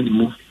page ni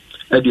mu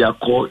e dey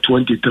call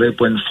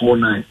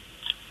 23.49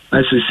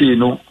 as I say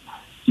no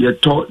you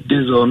to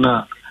diesel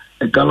na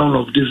a gallon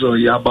of diesel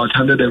ya about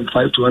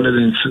 105 to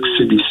 106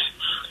 cedis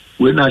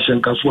we na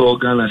hyenkafo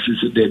organ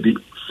assist debi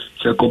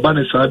se ko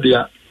bane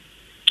sadia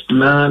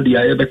na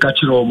dia ye be ka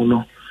kire omo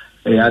no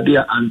e ade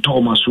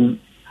antomasum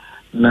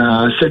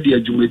na sadia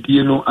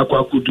jumedie no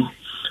akwakudu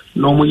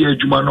no mo ye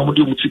adwuma no mo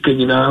de mutika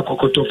nyina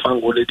akokoto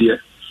fango le de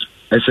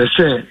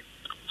ese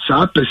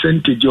sa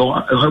percentage o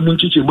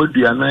hamunchiche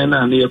moduanan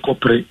na ne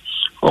ekopre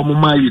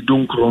omuma yi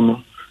donkro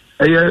no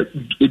eye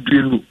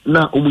edrenu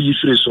na omu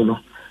yifire so no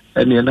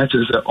ene na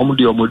chese omu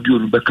de omoduo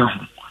no beka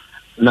ho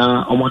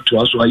na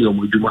omato aso aye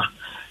omoduma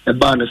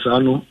eba ne sa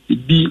no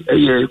ibi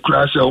eye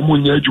kura se omu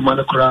nya adwuma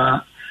ne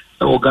kura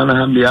e Ghana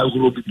ha me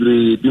agro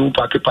bibre bi mu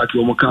pake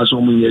omu ka so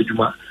omu nya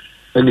adwuma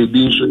ene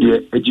bi nso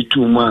de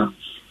agitum a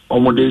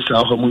omu de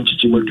sa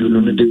hamunchiche moduo no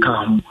ne de ka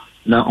ho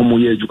na omu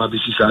ye adwuma bi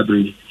sisa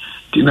abre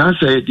tina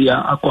say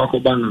dia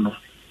akwakoba no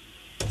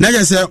na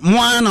je se mo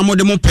na mo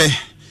de mo pe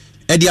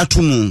e dia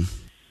tumu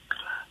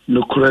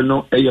no kure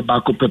no eye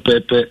bako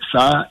pepepe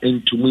sa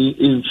entumi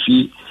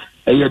enfi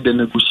eye de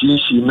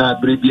negotiation na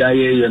brebi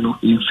aye no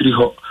infri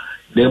ho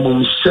de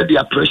mo se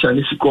dia pressure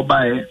ni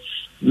sikoba e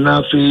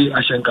na fe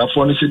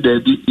ahyenkafo no se da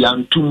bi ya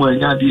ntumu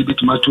anya de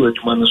bituma to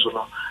adwuma no so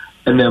no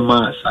ene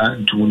ma sa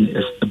ntumi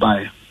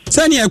ebae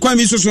sani ekwa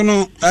mi soso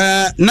no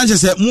na je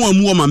se mu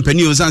amu o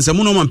mampani o sanse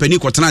mu no mampani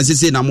kotena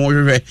sese na mo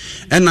hwehwe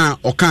ena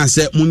oka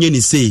se munye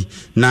ni sei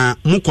na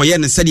mukoye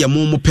ne se de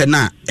mu pe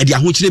na e de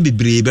ahokire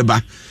bebre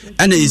beba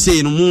ena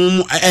sei no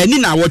mu ani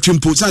na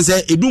awotwempo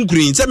sanse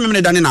edunkurin se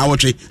memne dane na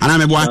awotwe ana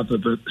meboa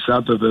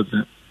sa pepe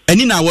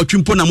ani na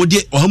awotwempo na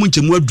mode ohamu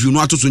nchemu adu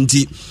no atoso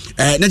nti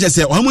na je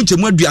se ohamu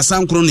nchemu adu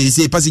asankro na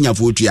sei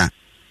pasinyafo otua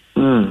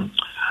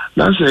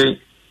na se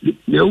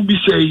ne ubi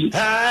sei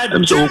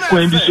em so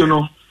kwan bi so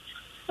no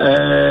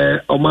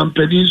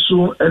omampani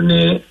so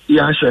ene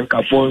ya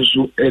hyenkafo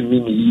nso eni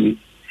niye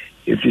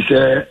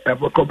efise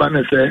abokoba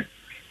na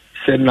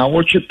se na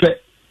wochepe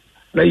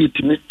na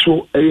yitimi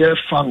to eye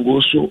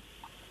fango so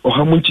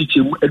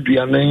ohamunchichemu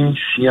aduanan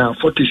sia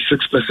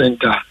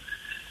 46%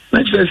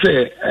 na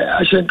se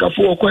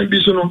hyenkafo okwan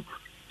bi so no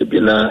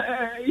ebina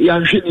ya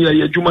hwene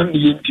ya adwuma ne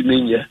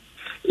yentimenye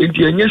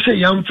enti enye se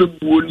ya mfa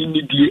buo ni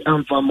nidie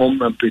amfa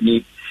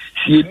momampani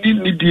si ni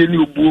nidie ni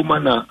obuo ma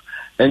na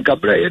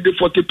enkabra ye de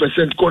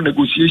 40% ko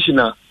negotiation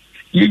a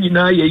ye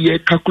nyina ye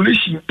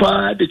calculation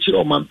pa de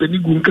chiro mampani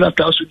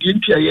gunkrata so de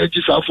ntia ye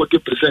gi sa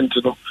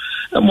 40% no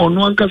emo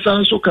no ankasa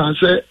nso kan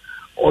se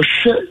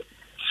ohwe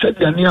se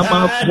de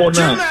niama ko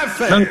na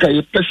nanka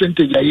ye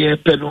percentage ye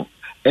pe no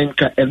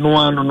enka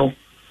eno anu no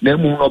na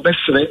emu no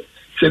besre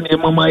se ne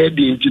mama ye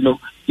de nti no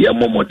ye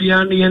momodi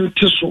an ye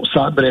nteso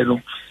sabre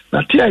no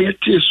na tia ye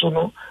teso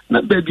no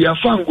na baby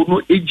afangu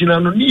no ejina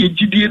no ne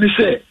ejidie ne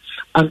se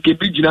anke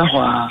bi jina ho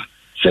a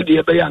said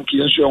the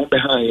Bayanki and show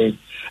behind.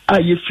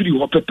 I free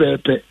or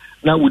pepe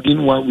now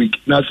within 1 week.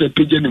 Now say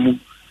pigeon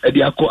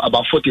Ediako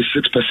about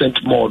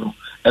 46% more no.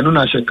 Eno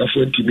na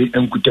Shenkafo ntimi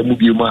enkutamu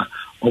biuma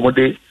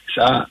omode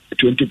sa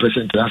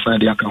 20% asan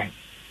de aka ho.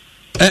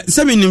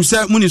 Sɛbi nim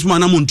sɛ munisuma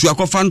na muntu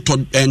akɔfa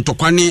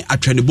ntɔkwane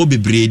atwɛnebɔ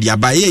bebree di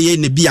aba ye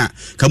ne bia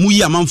ka mu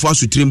yi amanfo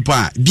asutiri mpo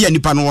a bia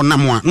nipa no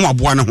wonam a no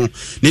aboa ne ho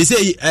na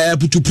sɛ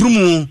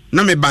putupurumu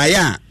na me bae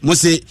a mo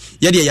se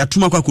ye de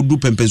yatuma kwa kodu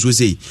pempenso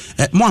sei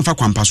mo amfa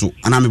kwampa so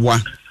ana meboa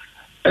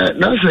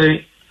na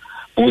sɛ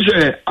o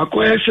sɛ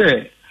akoye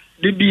sɛ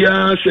de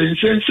bia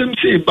sensensem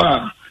sei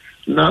ba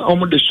na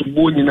omo de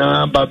subo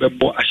nyina ba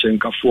bɛbɔ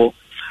ahyenkafo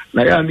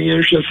na ya ne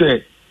yɛhwɛ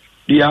sɛ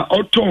dia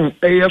oton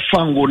eye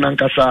fango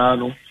nankasa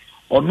no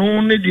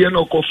ono ne die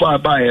no kofa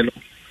abae no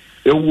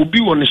e will be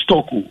on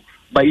stock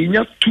ba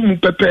yinya tum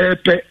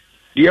pepepe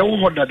die wo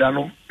hodada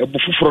no e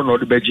bufufuro no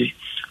de beje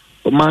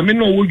maame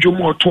no wo dwom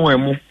oton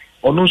emu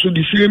ono so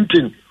the same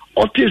thing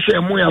ote se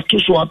emu ya to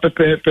so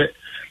pepepe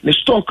ne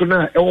stock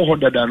na e wo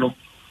hodada no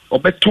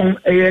obeton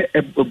eye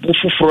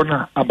bufufuro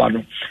na aba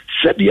no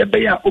se de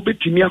be ya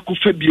obetimi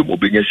akofa biom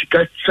obenya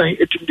sika san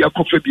etim de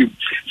akofa biom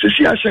se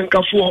si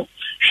ahyenkafo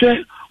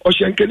hwe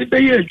Oshenkeni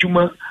beye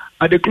adwuma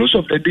at the close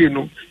of the day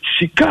no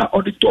sika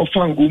auditor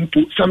fango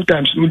mpo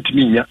sometimes no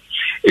ntiminya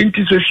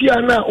enti se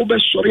sia na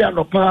obesori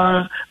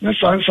anopa na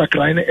sansa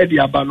kran na edi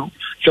aba no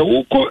se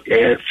woko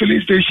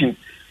filling station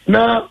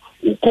na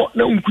woko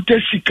na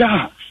unkuta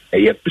sika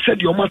eye pese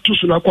de omato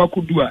so na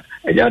kwakodu a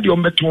enya de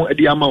ombeton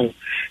edi ama wo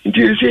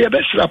enti se ye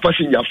besra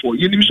passenger for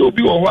yenim so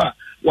obi wo ho a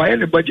waye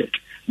ne budget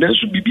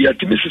nanso bibia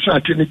timi sesa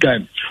ateni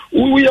time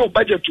wo ye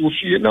budget wo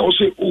fie na wo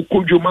se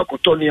okodwoma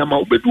kotoni ama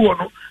obedu ho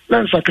no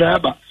na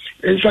nsakraba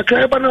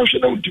na wo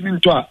na untimi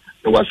nto a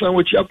na wasan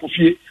wo chi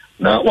akofie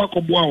na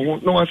wakoboa ho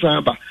na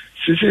wasan ba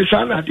sese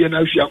sa na de na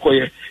afia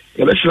koye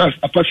ye besra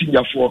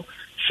passenger for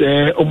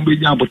se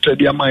ombenya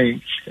abotade amai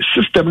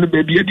system no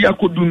be de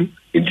akodunu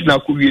enti na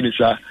akowie ni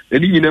sa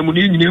eni nyina mu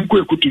ni nyina nko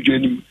ekotudwa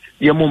nim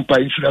ye mo mpa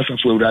insira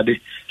safo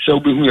awurade se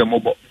obehu ye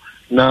mobo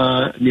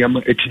na niam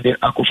etine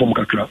akofom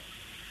kakra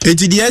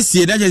enti de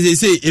asie da je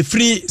say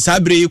efri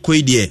sabre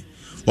yekoi de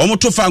wo mo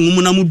to fa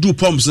ngumu na mu du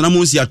pumps na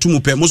mo si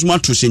atomu pe mo so ma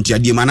to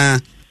sentiade mana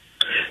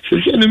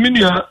sese ne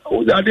minia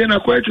o da de na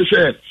ko ete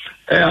say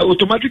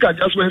automatic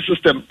adjustment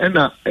system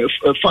na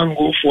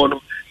fango for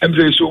no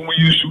emze so mu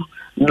use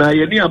na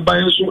ye ni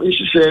aban so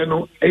nhihye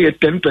no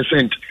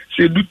 10%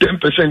 say do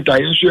 10%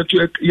 ayenso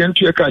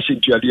yentu e ka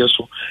sentiade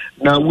so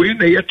na we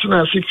na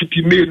yetena se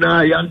fiti me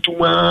na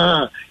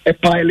yantuma e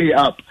pile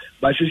up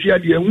ba sese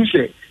ade hu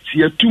say si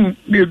yatum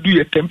na do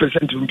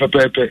 10%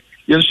 pepepe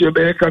yenso e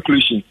be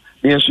calculation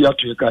yenso ya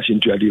to e ka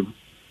sentiade mu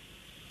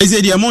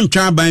eze de mo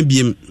ntwa aban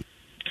biem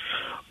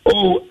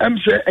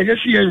say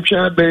anyesi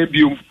yentwa aban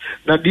biem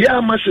na de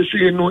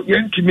amasese no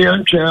yentimi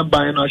antwa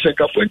aban no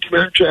ahyekafo ntimi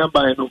antwa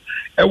aban no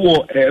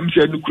ewo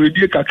say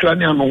nukuredie kakra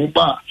ne ano ho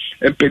ba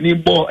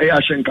empenin bo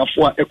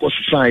ahyenkafo a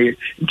ekosisaye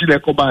nti na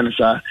ekoban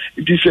sa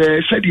nti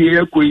se de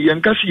yekoyi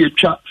yenkase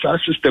yetwa sa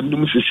system no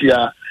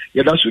musisia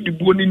yada so di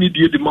buoni ni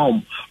die de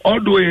maum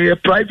although a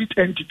private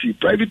entity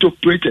private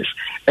operators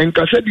and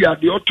kase dia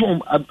de otom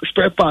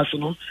spare parts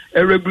no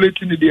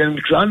regulating the and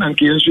and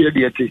kenso ye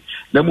de ete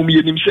na mum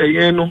yenim se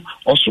yen no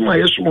osoma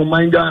yeso mo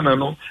manga na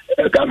no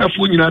Ghana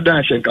fo nyina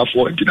dan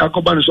hyenkafo nti na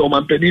koba no so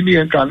mampani ni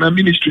enka na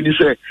ministry ni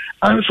se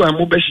ansa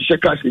mo be hye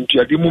ka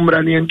sentuade mo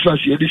mra ne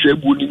entrance ye de se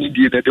buoni ni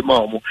die de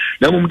maum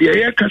na mum de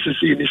ye ka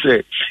se ni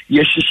se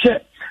ye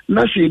hye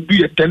na se du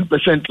ye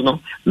 10%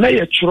 no na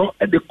ye chro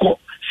e de ko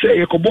say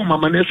yekobo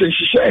mama na se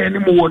hihye ene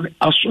mo won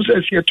aso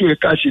se se to e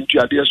ka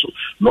hyentuade so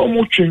no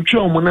mo twentwe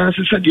o mo na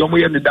se de o mo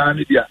ye ne dan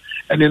ne dia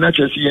ene na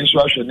chese yen so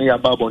ahwe ne ya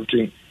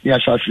babonten ne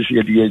asase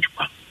se de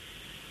adwuma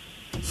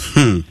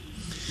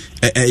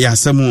ya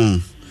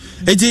samu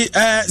eti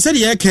se de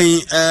ye kan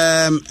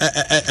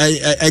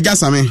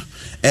egasame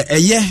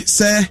ye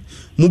se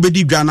mo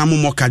bedi dwa na mo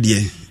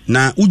mokade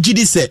na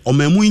ugidi se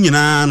omamu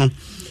nyina no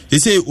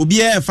se obi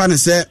e fa ne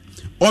se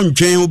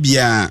ontwen obi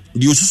a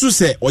de osusu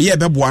se oye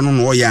beboa no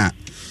no ya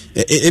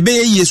ebe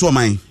ye so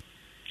man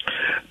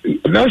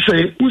na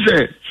say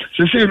uze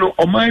se no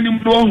oman nim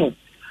no ho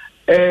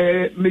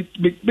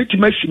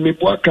metimasi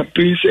meboa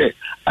campaign say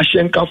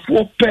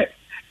ahyenkafo pe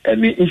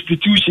any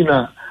institution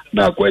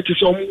na ko ete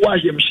so mo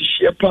wahem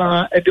hihye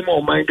pa edema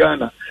oman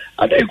Ghana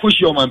adai ko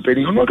shi oman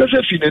peri no ka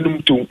se fi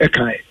nanum to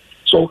ekai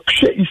so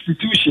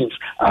institutions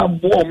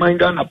abo oman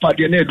Ghana pa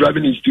de na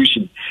driving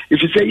institution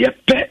if you say ye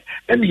pe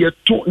and ye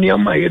to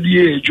niama ye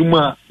de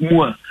adwuma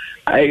mu a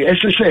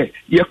say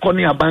ye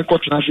koni aban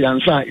kotena se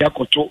ansa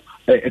yakoto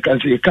can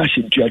say cash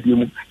into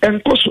adwuma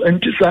enkoso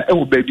entisa e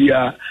wo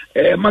babia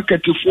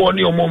market for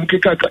ni omom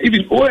kekaka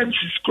even OMC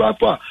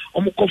scrapper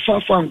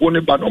omokofa fango ne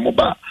ba no mo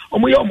ba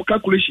omo ye omo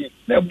calculation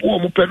na ebo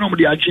omo pe no mo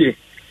de agie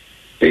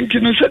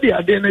enti no se de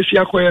ade na si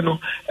akoye no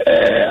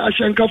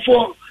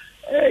ahyenkafo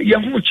ye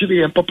hu chire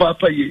ye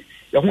papa ye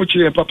hu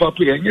chire papa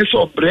ye nye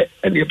so bre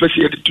ene ye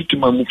pese ye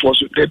tutima mu fo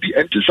so da bi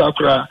entisa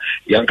akra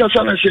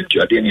yankasa na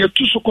sentu ade ne ye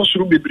tu so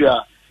kosoro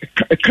bebria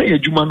ɛka yɛ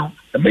adwuma no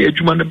ɛma yɛ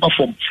adwuma no ba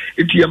fam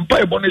nti yɛ mpa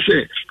ɛbɔ ne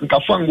sɛ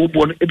nkafa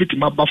ngoboɔ no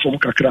ɛbɛtumi aba fam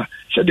kakra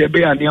sɛdeɛ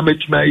ɛbɛyɛ a nneɛma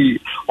atumi ayɛ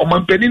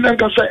ɔmampanin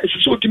nankasa ɛsɛ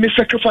sɛ ɔtumi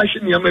sacrifice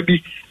nneɛma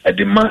bi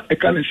ɛde ma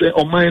ɛka ne sɛ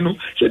ɔman no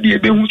sɛdeɛ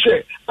ɛbɛhu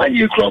sɛ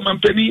anyɛ kura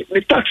ɔmampanin ne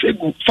tax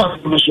egu fan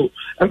no so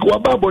nka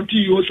waba abɔnten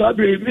yi o saa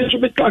bere mi nso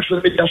me tax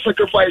no mede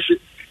sacrifice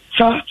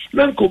sa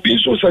na nka obi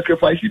nso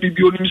sacrifice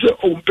bibi onim sɛ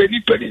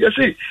ɔmpani yɛ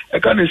sɛ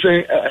ɛka ne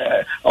sɛ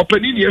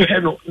ɔpani ne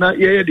yɛhwɛ no na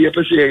yɛyɛ deɛ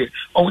yɛpɛ sɛ yɛyɛ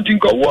ɔnti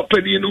nka wo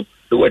ɔpani no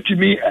na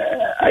watumi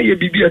ayɛ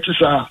biribi ɛte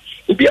saa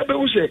obi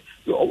abɛhu sɛ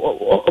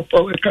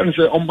ɛka ne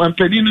sɛ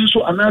ɔmampani no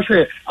nso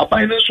anaasɛ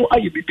aban no nso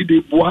ayɛ biribi de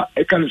boa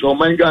ɛka ne sɛ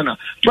ɔman Ghana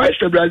price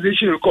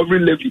stabilization recovery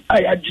levy a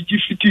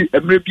yɛagyegye fiti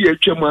mmerɛ bi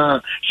atwam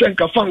a sɛ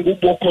nka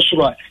fangoboɔ kɔ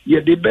soro a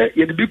yɛde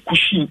bɛ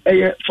kushin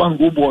ɛyɛ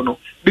fangoboɔ no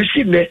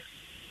bɛsi nnɛ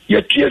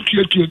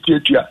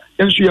yɛtua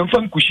nso yɛmfa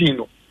nkushin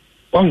no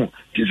wahu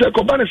ti sɛ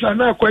kɔba ne saa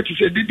na akɔ ti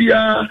sɛ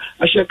didia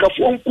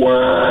ahyɛnkafoɔ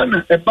nkoa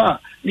na ɛba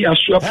ne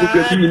asoa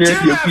program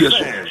nyinaa de akuyɛ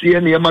so sɛ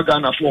yɛ ne yɛma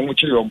Ghanafoɔ ho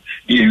kyerɛ wɔm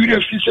ne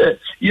yɛwerɛ fi sɛ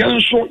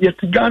yɛnso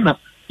yɛte Ghana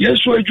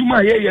yɛnso adwuma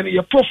a yɛyɛ no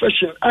yɛ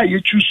profession a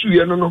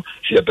yɛtwusuiɛ no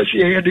sɛ yɛpɛ sɛ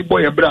yɛyɛ de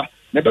bɔ yɛ bra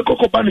na bɛkɔ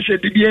kɔba ne sɛ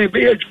didia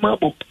yɛbɛyɛ adwuma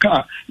abɔ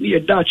kaa ne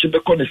yɛ daakye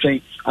bɛkɔ ne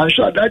sɛn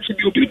anhwɛ a daakye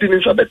bi obi de ne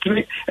nsa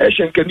bɛtene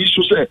ɛhyɛ nkani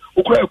so sɛ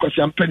wokora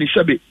ɛkwasiampani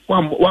sɛbe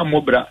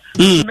wammɔ bra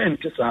na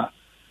nte saa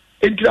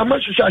enti ama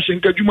sisa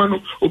ahyɛnka adwuma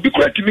no obi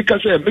kora timi ka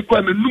sɛ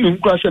mekora menum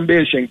nkora sɛ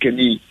mbɛyɛ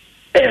hyɛnkani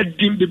ɛyɛ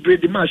din bebree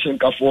de ma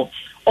ahyɛnkafoɔ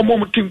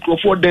ɔmo te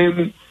nkurɔfoɔ dan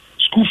mu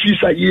school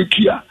fees a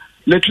yɛtua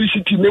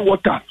electricity ne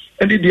water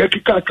ɛne deɛ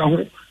ɛkeka aka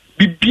ho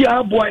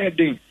biribiara boa yɛ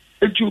den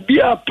enti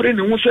obiara pere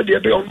ne ho sɛdeɛ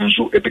ɛbɛyɛ ɔno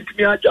nso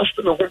ɛbɛtumi adjust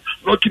ne ho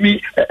na ɔtumi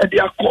ɛde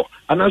akɔ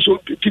anaasɛ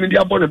ɔtumi de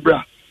abɔ ne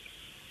bra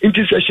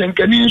nti sɛ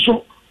hyɛnkani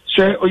nso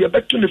sɛ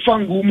ɔyɛbɛto ne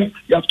fango mu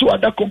yɛato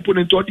ada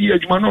component ɔde yɛ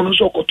adwuma na ɔno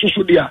nso ɔkɔto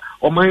so deɛ a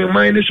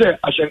ɔman ne sɛ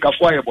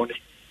ahyɛnkafoɔ ayɛ bɔne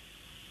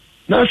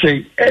na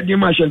sɛ ɛde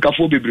ma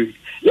ahyɛnkafoɔ bebree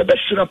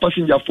yɛbɛsra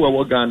passengerfoɔ a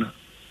ɛwɔ Ghana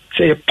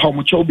sɛ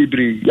yɛpamkyɛw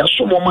bebree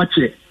yɛasom ɔma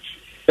kyɛ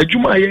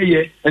adwuma a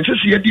yɛyɛ ɛnsɛ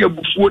sɛ yɛde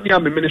abufuo ne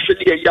amemene sɛ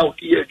ne yɛyɛ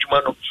yɛ adwuma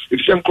no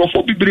ɛfisɛ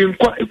nkurɔfoɔ bebree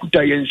nkwa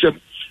ɛkuta yɛn nsɛm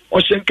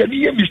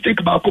ɔhyɛnkani yɛ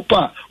mistake baako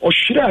pa a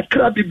ɔhwerɛ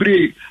akra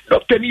bebree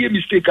dɔkta ne yɛ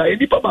mistake a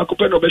ɛnipa baako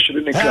pɛ na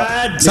ɔbɛhwere ne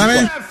kra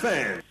same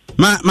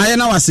ma yɛ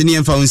na wase ne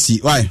yɛmfa wo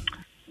nsi why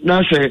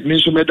na sɛ me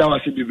nso mɛda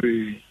wase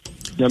bebree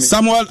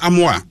Samuel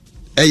Amoa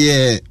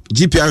ɛyɛ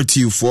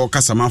GPRT foɔ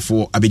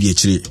kasamafoɔ abɛdi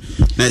akyire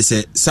na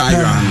sɛ saa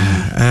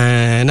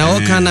na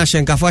wɔka na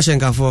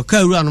hyɛnkafoɔ ka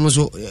awura no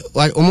so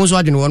ɔmo nso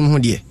adwene wɔn ho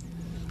deɛ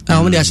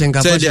ɔmo de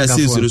ahyɛnkafoɔ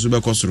sɛ so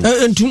bɛkɔ soro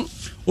ntum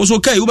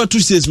oso kai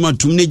wobɛto says ma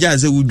tum ne gya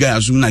sɛ wodwa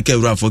asum na ka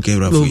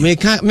awurafoɔ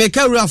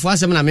meka awurafoɔ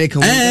asɛm na meka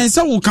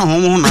sɛ woka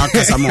ho na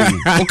akasa ma wo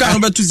woka no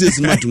bɛto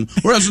says ma tum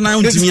wora so na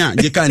wontimi a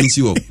gye ka ne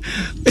si wɔ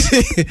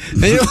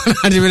ɛyɛ wɔn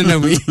ade na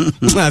wi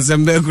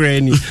asɛm bɛ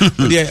kora ni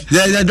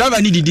the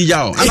driver ni didi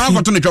gya o ana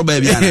akɔto ne twɔ baa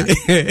bi ana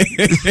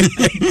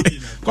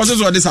kɔso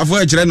so ɔde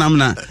safoɔ akyerɛ nam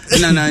na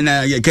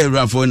ka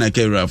awurafoɔ na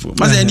ka awurafoɔ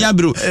ma sɛ ani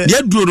abiro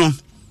deɛ duro no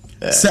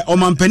sɛ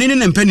ɔmampanin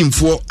ne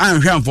mpanimfoɔ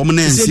anhwɛ amfɔm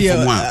na ansi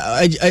fɔm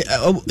a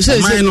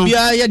sɛ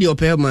obiara yɛ deɛ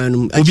ɔpɛ ɔman no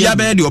obiara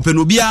bɛyɛ deɛ ɔpɛ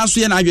no obiara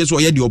so yɛ n'adwene sɛ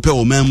ɔyɛ deɛ ɔpɛ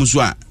ɔman mu so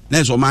a na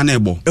ɛsɛ ɔman na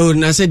ɛbɔ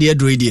na sɛ deɛ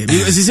duro deɛ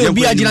sɛ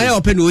obiara gyina yɛ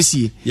ɔpɛ na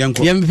osie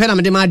yɛmpɛ na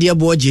mede ma adeɛ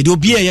bɔ gye deɛ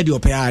obiara yɛ deɛ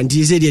ɔpɛ a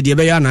nti sɛ deɛ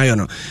bɛyɛ anayɔ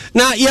no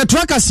na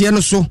yɛtoa kaseɛ no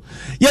so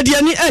yɛde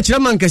ani ɛkyerɛ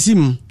mankasi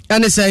mu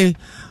ɛne sɛ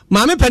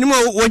maame panim a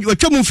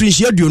wɔtwa mu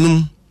mfirinhyia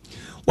aduonum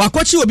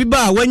wakɔkye obi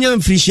ba a wanya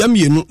mfirinhyia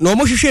mmienu na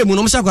ɔmohwehwɛ mu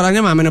na ɔmo sɛ akwadaa ne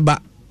maame no ba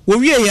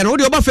wowie yɛ no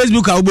wode ɔba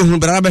Facebook a wobɛhunu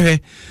brara bɛhwɛ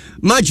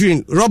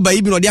margarine rɔba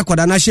yi bi na ɔde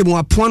akwadaa no ahyɛ mu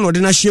apoa na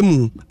ɔde no ahyɛ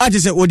mu ate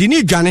sɛ ɔde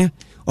ne dwane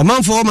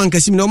ɔmanfoɔ ɔma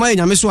nkasi mu na ɔma yɛ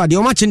nyame so adeɛ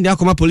ɔma kye ne deɛ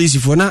akɔma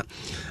polisifoɔ na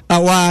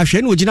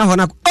wahwɛ ne ɔgyina hɔ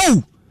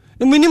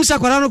no menim sɛ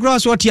akwadaa no koraa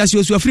sɛ ɔte ase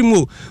ɔsu afiri mu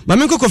o ma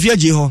menkɔ Kofi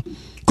agye hɔ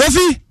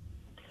Kofi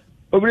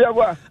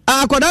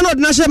akwadaa no ɔde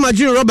no ahyɛ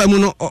margarine rɔba mu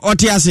no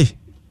ɔte ase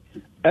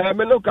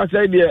me no ka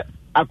sɛ deɛ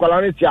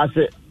akwadaa no te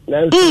ase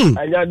nanso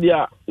anya deɛ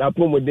a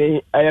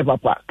napɔmuden ɛyɛ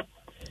papa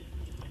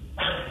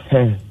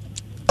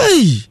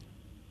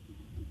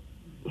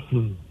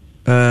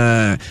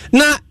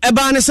na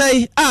ɛbaa ne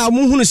sɛ a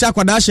mohunu sɛ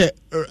akwadaa hyɛ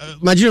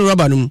margarine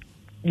rɔba no mu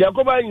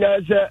Jacoba nyinaa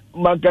sɛ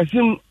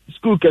Mankasim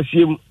school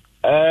Kasiebo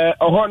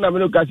ɔhɔ na me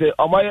no ka sɛ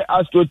ɔmayɛ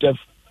astrotef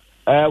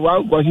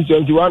 1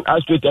 constituency 1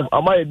 astrotef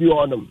ɔmayɛ bi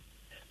hɔnom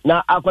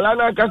na akwadaa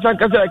no ankasa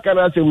ɛka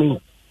no asɛm yi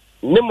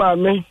ne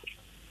maame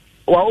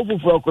wawo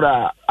foforɔ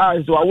koraa a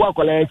sɛ wawo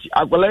akwadaa akyi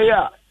akwadaa yi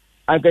a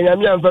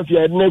ankanyame amfa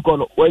fie de ne kɔ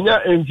no wanya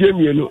mfie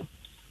mmienu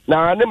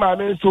na ne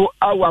maame nso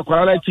awo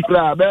akwadaa no akyi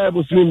koraa bɛyɛ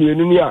bosome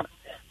mmienu ni a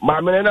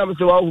maame no nam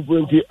sɛ wawo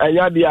foforɔ nti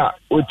ɛnya deɛ a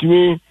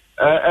ɔtumi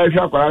ɛhwɛ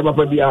akwadaa no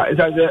papa bi a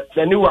ɛsiane sɛ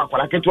sɛ ne wo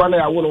akwadaa ketewa no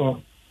yɛawo no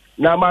ho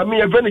na maame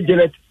yɛfrɛ no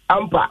Janet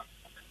Ampa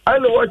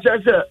ɛna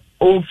wɔkyerɛ sɛ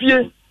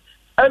ɔfie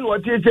ɛna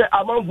wɔte sɛ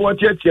amanfoɔ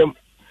teateam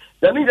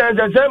na ne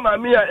nyinaa sɛ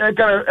maame a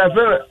ɛka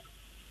ɛfrɛ no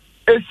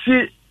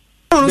esi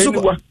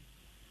benuwa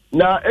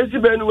na esi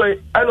benuwa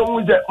ɛna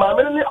mu sɛ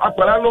maame ne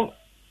akwadaa no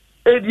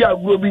edi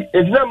aguro bi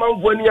edina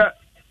amanfoɔ ni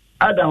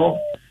ada hɔ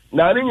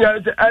na ni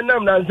nya se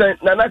anam na nse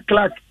na na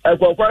Clark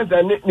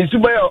ekwankwansa ni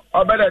suba ya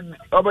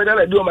obeda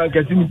na dio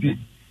mankasim ti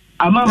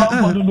ama ma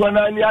ko do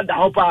na ni ada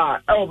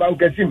hopa e o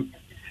bankasim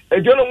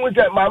e jono mu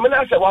se ma me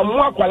na se wa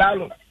mu akwala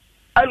no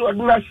anu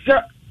odina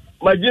sha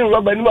magin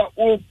roba ni ma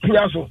o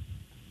pia so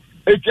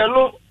e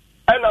cheno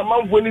ana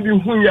manfo ni bi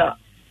hunya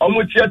o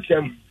mu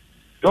tiatem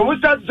to mu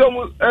start so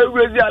mu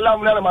ewezi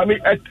alarm na ma me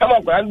etama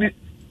akwala ndi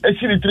e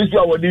shiri trisu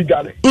awodi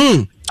gare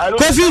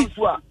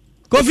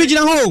Kofi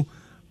jina ho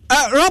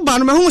roba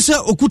no me hu se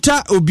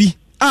okuta obi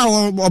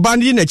oba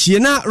ndi na chie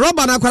na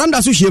roba na kwara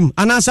nda so hwem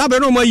ana sa be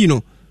no mo yi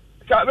no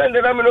sa be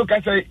ndena me no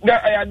ka sai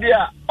na ayade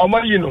a o mo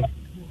yi no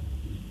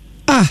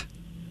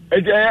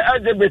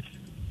bet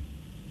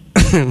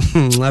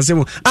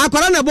asemo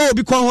akwara na bo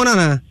obi kwa ho na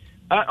na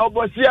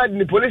obosi ad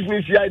ni police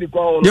ni si ad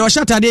kwa ho de o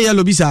shata de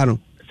yellow bi sa no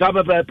sa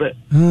pepe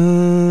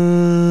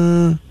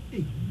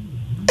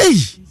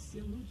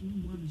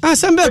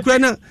sambe kura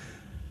na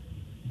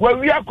when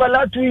we are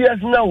 2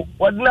 years now,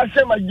 what na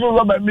say my job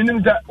about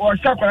minimum or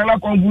shakwa na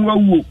konfunwa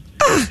wo. E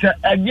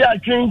dia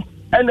twin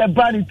and a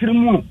body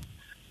trimu.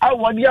 I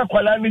what dia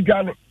kwala ni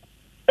gane.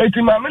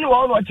 Eti ma me no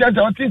wo church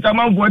o ti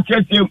sama go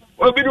church em.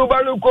 Obi do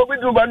ba no ko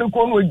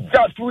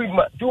just 2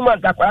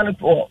 months akwala no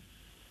to.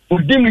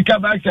 Odi mi ka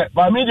ba che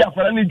ma me dia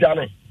kwala ni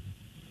gane.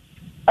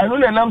 Anu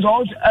na nam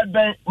so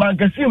ben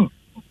mankasim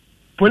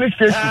police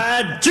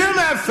station. Jim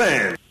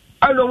FM.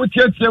 I don't want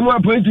church em wa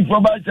police for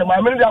ba che ma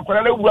me dia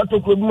kwala na wu to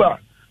ko bi ma.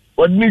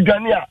 Odni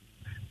Gania,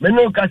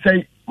 Meno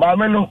Kasai,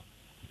 Mameno,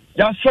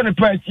 Jason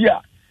Patia,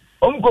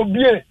 Uncle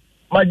Bie,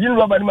 Majin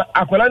Robert,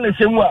 Aqualana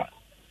Semua,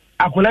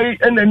 Aqualay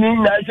and the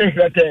name I say,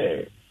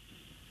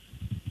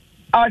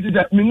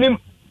 that Minim,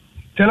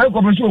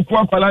 Tenaco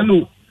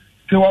Quapalano,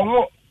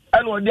 Tewango,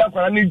 and what the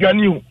Aqualani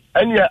Ganu,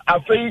 and ya a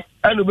fay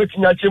and a bit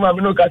in Yachima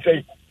Meno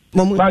Kasai.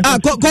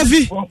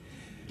 Coffee.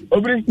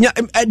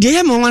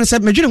 Yeah, the one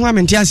said, Major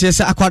Woman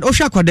Tias, Aquad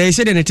Oshako, they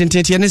said in a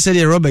tentent, and said,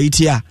 Robert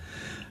Itia.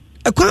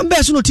 A crown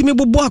best no Timmy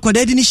Boboa,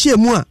 they didn't share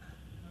more.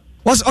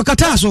 Was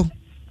Okataso?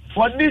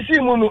 For this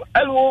moon,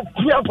 I will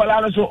clear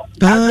Palazzo.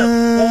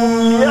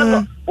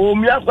 Oh,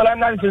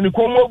 Miacolana in the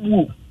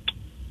Como.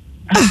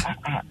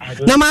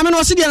 Now, Mamma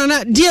was sitting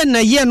dear na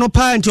year no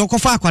parent or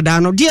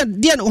Cofacodano, dear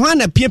one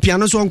a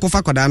piano so on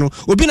Cofacodano,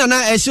 Ubina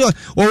I saw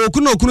or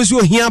Kuno Kunusu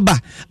Hiaba,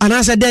 and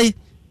as a day.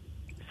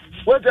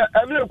 What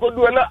I mean, could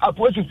do a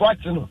post to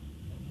fortune.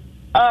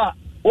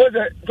 Was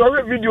a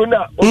video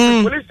now?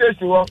 Police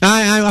station.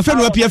 I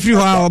feel up here free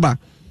hour.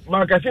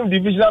 Marcasim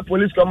Divisional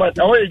Police Command.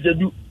 I want to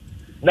do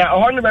now. I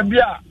want to be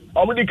a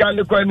already kind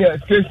of corner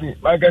station.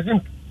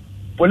 Marcasim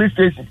Police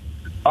Station.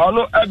 I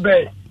know a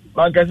bay.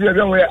 Marcasim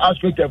everywhere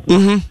ask you.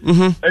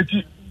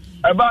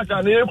 About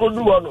an air could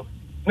do one.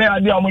 Now I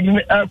am with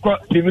the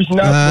aircraft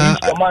Divisional Police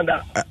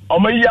Commander.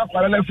 I'm a year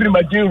for an free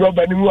machine rob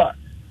anymore.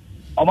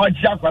 I'm a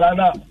jack for an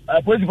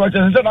police force.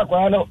 I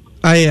know.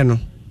 I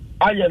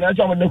am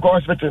some of the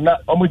hospital now.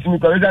 I'm with me.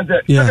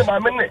 My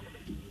minute.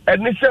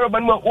 And this year, but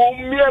no, no,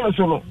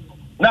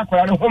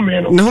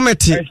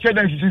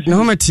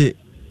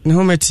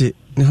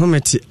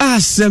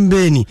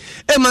 Sembeni.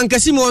 Man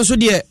Kasiebo so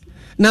dear.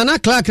 Nana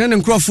Clark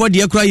and Crawford,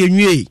 dear cry in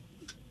you.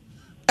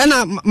 And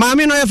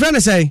mammy, no, your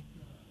friend say.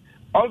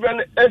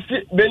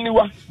 Esi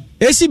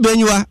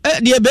Benua,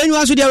 dear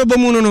Benua, so dear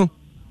Bomuno.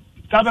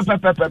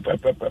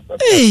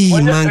 Hey,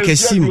 man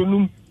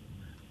Kasiebo.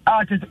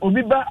 Artist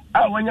Obiba,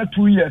 I want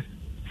 2 years.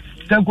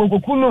 Sanko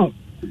Kuno,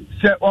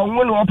 say on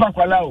one of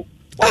Paqualao,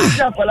 or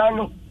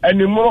Chapalano,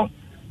 and the more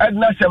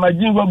Edna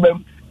Samajin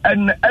Robem,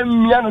 and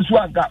Miano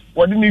Swaka,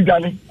 what didn't you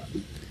done?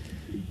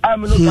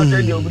 I'm not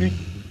the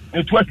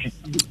Twaki.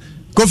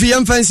 Coffee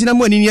and fancy no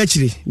money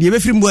actually. The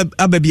Every Web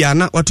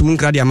Ababiana, or to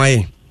Munkadia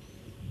Mae.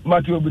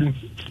 Matubri.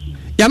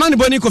 Yaman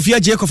Bonnie Coffee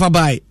Jacob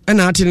Abai, and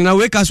until now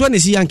wake as one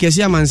is young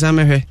Cassia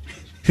Mansame.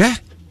 Eh?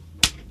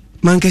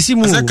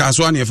 Mankasimu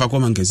kaswani ya fakwa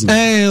mankasimu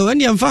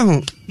wani ya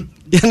mfahu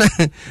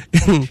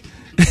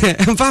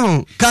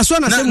mfahu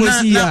kaswana semu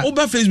si ya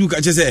uba Facebook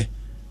achese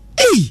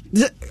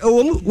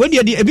wadi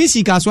ya di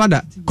ebisi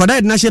kaswada koda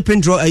ya dinashe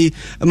pentro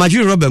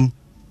majuri robem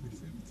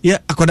ya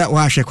koda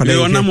washe koda ya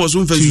wana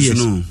mwazu Facebook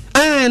no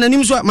na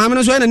nimswa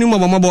maamena swa ya na nimwa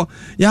bamabo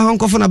ya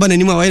honkofu na ba na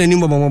nimwa wa ya na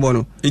nimwa bamabo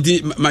no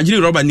iti majuri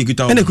roba ni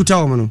kutawa ene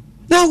kutawa mano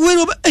na uwe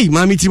roba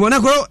mami timo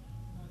na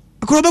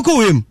kuroba kwa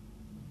uwemu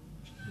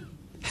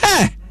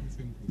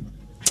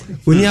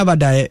Uni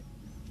abadaye.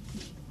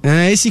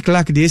 AC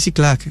Clark, the AC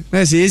Clark.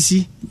 That's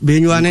AC.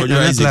 Benyuane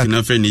and Clark.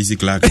 Na friend AC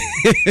Clark.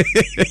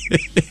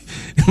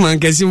 Man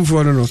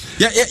Kasiebo no.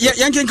 Ya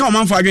ken ka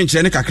man fa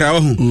adwenche ne kakra ho.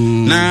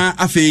 Na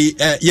afei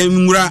ya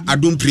mura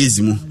adom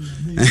praise mu.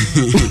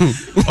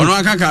 Ono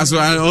akaka so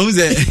o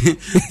ze.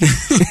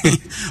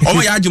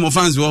 O ya agimo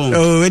fans wo.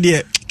 Oh we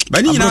dey.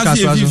 Ba ni na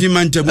fi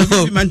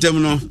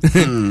mantem no.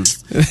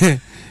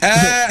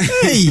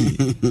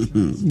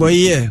 Boy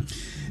yeah.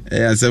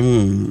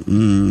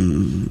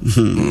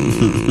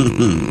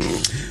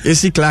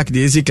 AC Clark,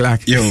 the AC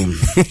Clark. Yo.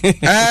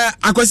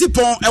 Akwasi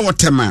pon e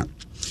wotema.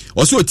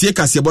 Oso otie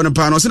Kasiebo no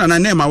pa no so na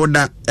na ma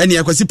woda ene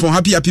akwasi pon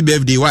happy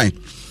birthday why.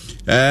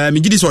 me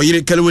gidi so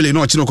yire kelewele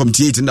no chino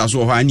committee 8 nda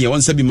so ho ane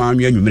won sabi ma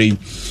anwe anwumre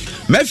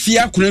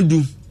mafia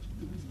kunadu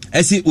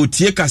esi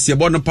otie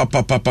Kasiebo no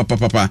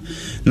papa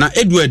na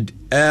Edward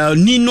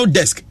Nino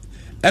desk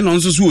eno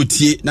nso so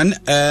otie na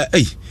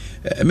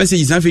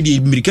message na fe di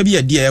mirika bi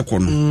ade e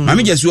kono ma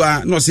me jesu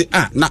a no se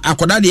na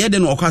akoda de ede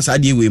no okasa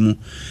de we mu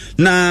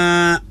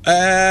na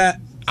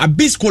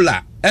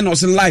Abiskola eno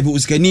se live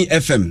uskani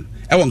FM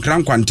e won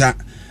krankwanta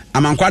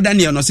Amankwa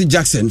Daniel no se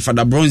Jackson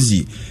Father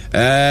Bronzy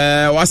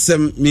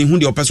wasem me hu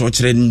de opeso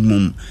kire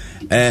mum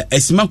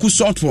Esimaku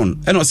short one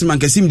eno se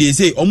mankasim de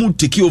say omu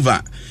take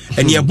over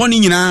ene e boni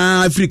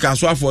nyina Africa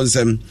so afo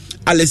nsem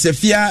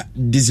Alesefia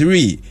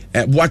Desiree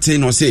Boate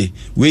no say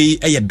we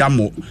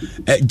damo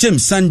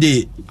James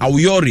Sunday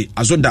Awyori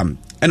Azodam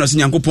eno se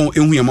Nyankopon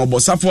ehu ye mabo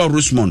Safo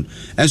Rosemond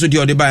enso de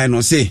odeba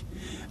no say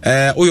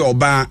oyo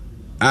oba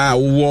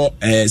wo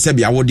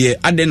sebi awode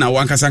ade na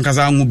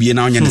wankasa anwu bie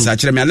na onye nsa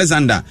kire me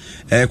Alexander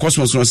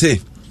Cosmos no say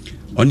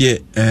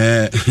onye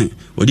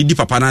odidi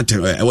papa na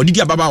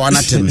odidi ababa wa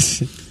na tem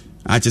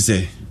ache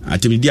say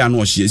atemidi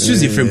anu ohie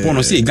Suzy Frempon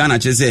no say Ghana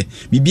che say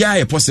bibia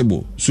e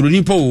possible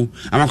suroni po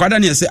amakwada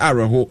ne say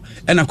areho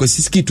ena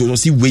kwasi skito no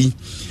say wei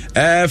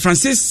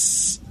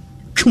Francis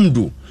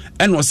Chumdo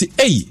eno say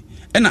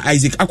ena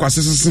Isaac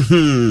akwaseso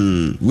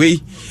wei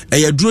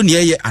duro ne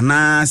ye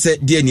ana se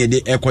de ne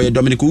de ekoye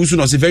Dominic Usu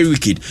no say very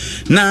wicked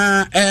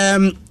na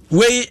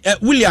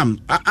William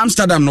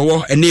Amsterdam no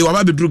wo ene wa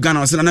ba bedru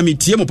Ghana so na me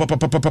tie mo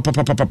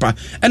papa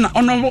ena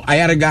ono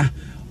ayarega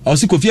o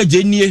si Kofi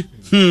Agenie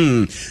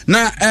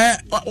na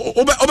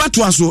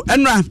obato aso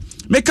enra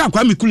meka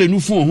kwa mikule nu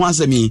fon ho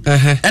asemi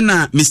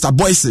ena Mr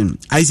Boyson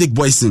Isaac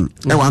Boyson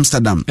wa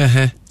Amsterdam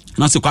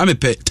na se kwa me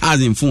pe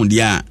 1000 fon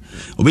dia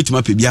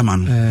obetuma pe bia ma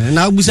no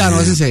na obusa na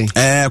o se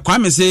kwa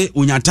me se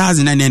onya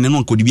 1000 na ne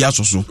no nkodi bia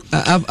soso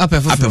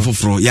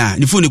apefoforo ya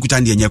ni fon ekuta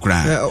ndi enye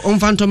kura on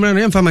fantomre no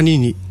yemfa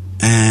manini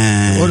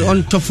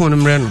on top phone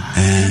mreno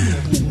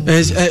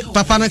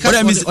papa na ka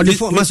o de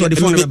phone maso de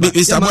phone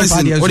Mr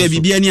Boyson o de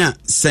bibia ni a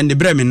send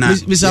brem na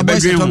Mr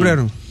Boyson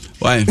tomreno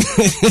why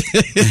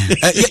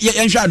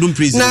ya nsha adum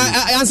praise na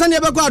ansa ne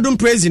be kwa adum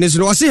praise ni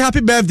so o say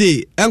happy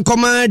birthday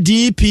enkoma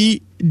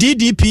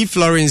DDP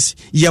Florence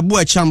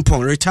Yabua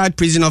Champon retired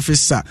prison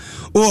officer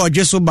o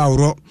Jeso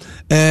Bawro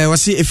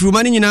wasi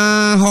efiruma ni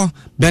nyina ho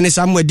Benis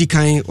Amwadi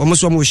kan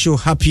omo mo show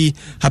happy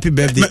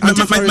birthday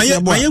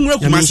my yenwura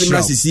kumasi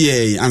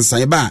mrasisi ansa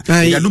eba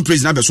yadum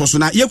praise na be so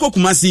na yekwa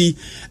kumasi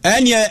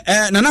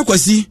nana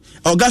kwasi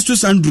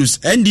Augustus Andrews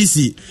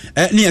NDC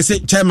ne yese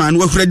chairman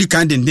wa Freddy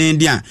Kanden den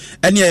dia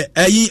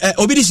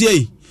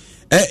obidisi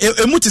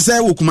emuti say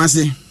wo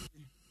kumasi.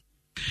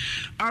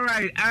 All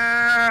right,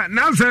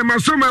 now say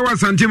Masoma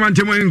was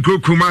Santimantemo in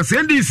Kukuma,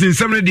 send this in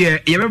some day,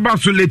 Yabba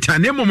Suleta,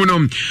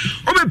 Nemomonum,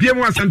 Obepiam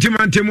was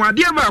Santimantemo,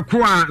 Diaba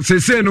Qua,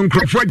 Sesen,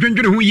 Croford,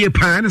 who ye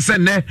pan,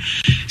 send there.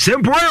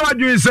 Simple, what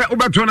you say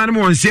about one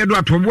animal and said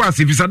what was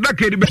if it's a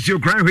decade best you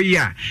cry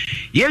here.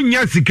 Yen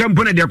Yasi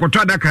Company, the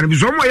Cotada can be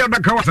some way of the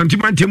Kawa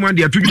Santimantemo and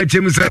the two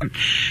James.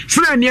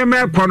 Slan near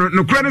Melcon,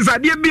 no credits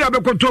idea be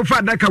about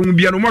Cotofa, that can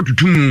be a more to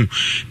two,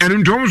 and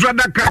in terms of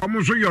that car,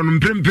 almost yon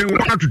Pimpe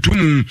 1 to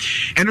 2,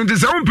 and on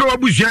this own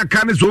Busia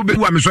can so be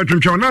one so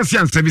to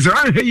service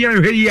here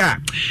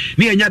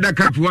near Yada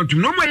Cap want to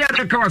no my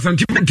other cars and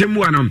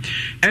Timuanum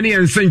any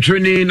and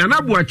century and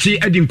Abuachi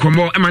Edin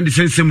Como and the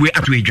same way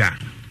at Wija.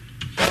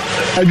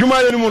 A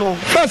Jumano Muno,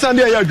 first and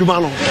there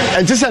Jumano,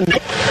 and just and there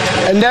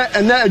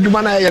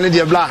Jumana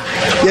Yanadia Bla,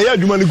 Yaya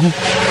Jumanigu.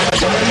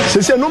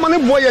 Say no money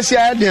boy, yes,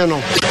 I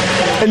know.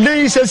 And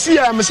then he says, see,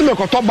 I'm a similar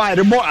top by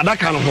the more at that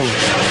kind of home.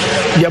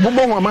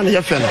 Yabubo money,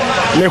 your friend,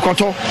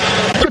 Lekoto,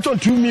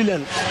 2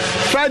 million.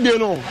 Friday,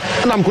 no,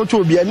 and I'm going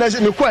to be a nice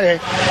in the choir.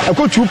 I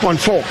got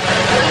 2.4.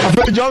 I've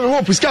got John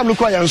Hope, Scam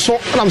Luquay, and so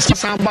I'm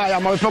still by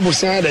my trouble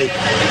Saturday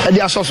at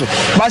the Associate.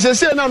 But I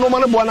say, no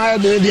money, one I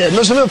had the idea,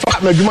 no sooner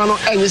fact, my Jumano,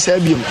 and you say,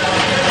 Bim.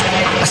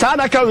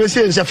 Sada can we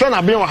say, a friend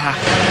of Biwaha.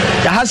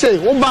 I say,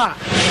 Oba,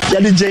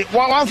 Yadi,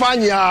 one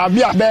fine ya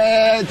be a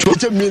bad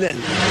 20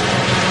 million.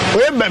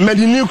 We made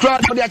the new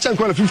crowd for the chance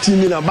 15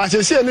 million, but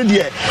I say, no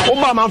dear,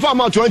 Obama farm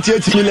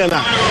 28 million,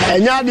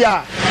 and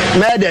Yadia,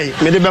 Mayday,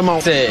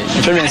 Medibama say,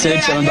 children say,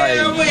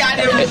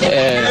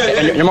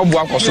 you know,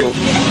 walk also.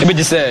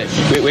 Maybe say,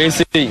 we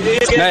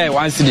say,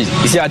 1 city,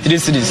 you see, 3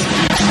 cities.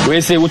 We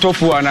say, we talk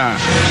for now.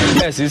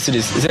 Yes,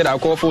 cities. He said, I'll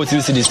call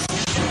 14 cities.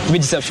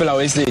 Maybe say, fellow,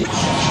 we say.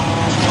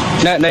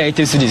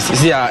 80 cities.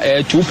 Is here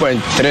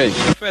 2.3.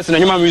 First, no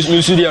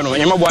you studio no.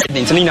 You boy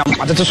things. Ni na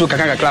matatu so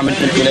kaka kala me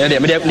dey.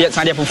 Me dey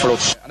sande for.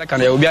 That can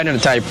be any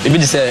type. If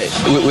it say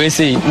we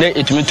say na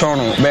it me turn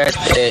no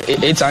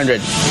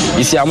 800.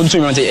 You see I'm to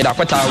me say da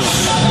kwata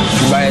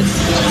by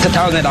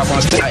 1000 da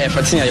kon stay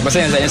 14. But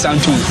say say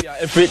 2.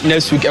 Every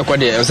next week e ko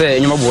dey. Say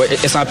you boy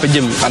e san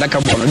pagem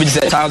adaka bon. If it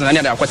say 1000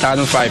 na da kwata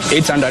 1005.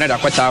 800 na da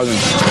kwata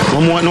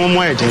 1000. No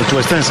more to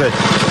extend say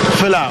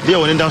fella be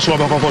won down so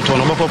about to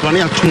no plan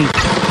ya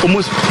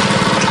almost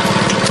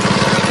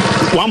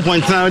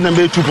 1.9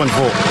 number 2.4.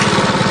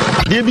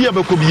 They be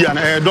able to be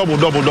a double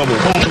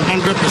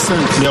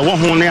 100%. Yeah,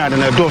 100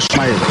 and a dose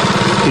smile.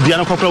 If you are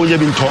not properly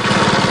been taught,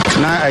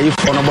 now if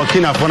on a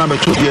Burkina for number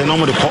 2 year, no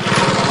more the cop.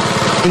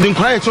 And then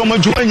cry so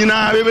much when you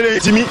know,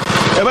 to me,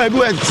 if I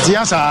do it,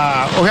 yes,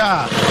 oh,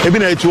 yeah,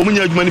 even a 2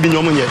 woman, money in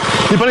your money.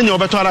 People in your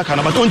battle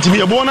can, but don't to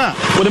be a bona,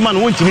 what the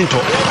man wants to be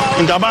taught.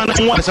 In the Abana,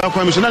 what's our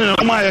commission,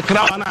 and my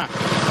crown,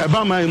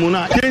 about my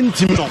mona,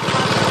 intimate.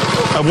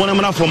 I want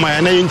to for my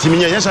name to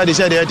me. Yes, I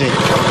decided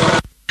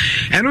that.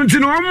 And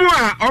until no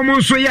more,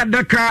 almost so ya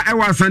daka, I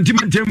was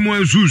sentimental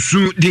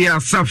susu, they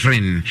are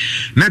suffering.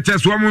 Not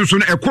just woman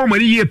soon a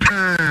comedy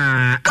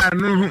pa,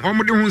 and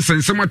almost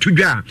and so much to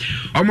jar.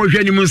 Almost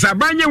any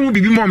Musabanya will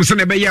be moms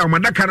and a bay,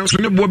 Madaka, so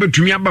no bobber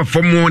to me about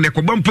for more,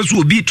 Necobumpus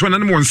will be to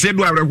an one said,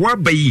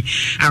 what bay,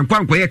 and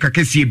Quanquaya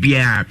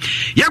Kasiebo.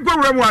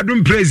 Yago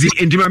don't praise it,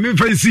 and my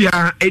fancy,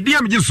 a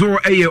dear just saw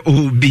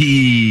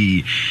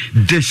AOB.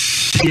 The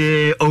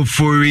share of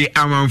furry,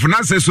 I'm for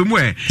not say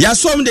somewhere.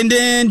 Yasom,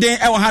 then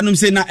our Hanum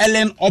say na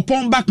Ellen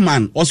upon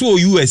Backman, also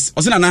US,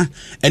 also na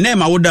and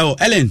name I would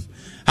Ellen.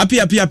 Happy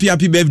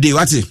birthday,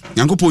 what it?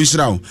 Yanko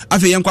Poisrao.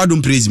 Afe Yanko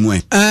don't praise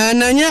me.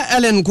 Nanya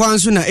Ellen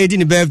Kwansu na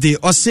 18th birthday,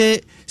 or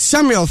say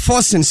Samuel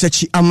Forsen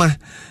Sechi Ama.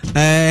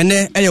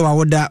 Ne Ewa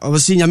Woda, or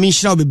see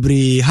Yamisha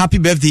Bebre, happy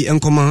birthday,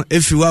 Enkoma,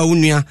 if you are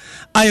Unia,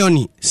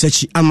 Ioni,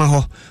 Sechi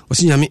Amaho, or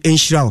see Yami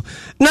Enshrow.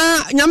 Na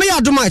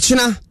Yamia do my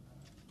china,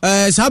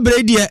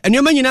 Sabre dear, and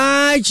your man in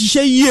I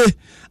she ye.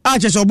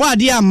 Just oba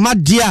dia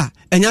madia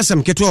enya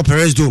sam keto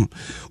operas dom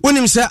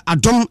wonim se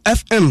Adom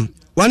FM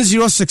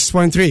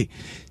 106.3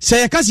 se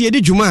yakase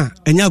yedi dwuma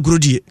enya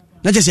grodie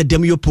na je se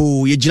dem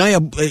yopo ye gina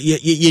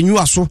ye nyu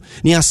aso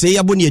ne ase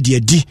yabo ne adi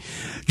adi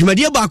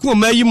dwumadie ba ko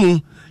mayi mu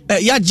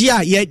ya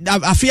gia ye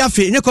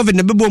afi ne covid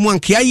na bebo mu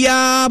anka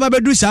ya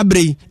babedu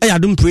sabre ya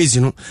Adom praise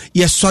no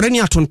ye sore ne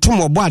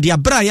atontom obo ade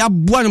abra ya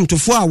boa nem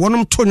tofo a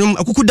wonom tonwom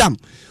akukudam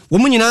wo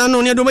mu nyina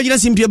no ne do magina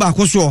simpie ba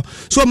ko so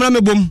mra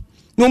mebom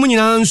no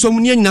munyina nso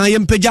munye nyina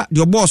yempeja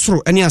de obo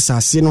osoro ene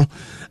asase no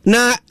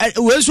na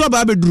weso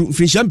aba beduru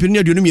fincham pinu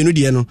aduonu mienu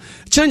de no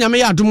kire nyame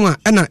ya adom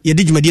a na ye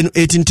de dwumade no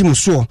etintim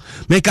so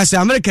meka se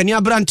American ni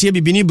abrante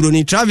bibini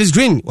broni Travis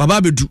Green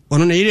waba bedu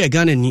ono na yire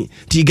Ghana ni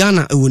ti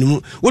Ghana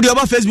ewonimu wo de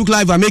oba Facebook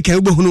live American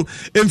ebohunu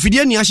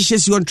emfidie ni ahyehye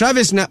si on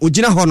Travis na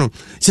ogina ho no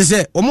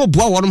sese omo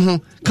boa wonom ho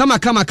kama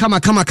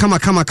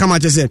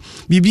jese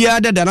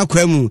bibia dada na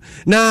kwamu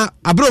na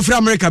abro fra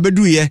America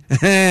bedu ye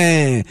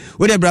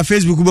wo de bra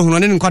Facebook ebohunu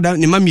ne nkwada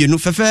ne mamienu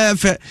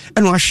fefe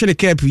eno ahwere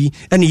cap yi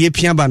ene ye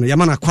pia ba no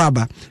yamana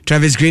kwaba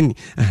Travis Green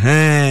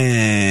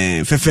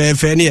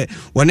fefe ne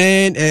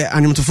wone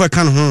animtofo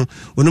kan ho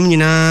wonum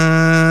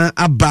nyina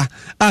aba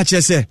a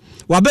chese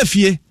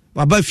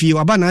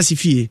waba na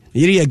asifie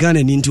yiri ya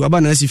Ghana ni nti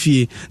waba na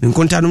asifie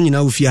nkonta no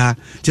nyina wo fie ha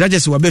tiraje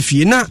se waba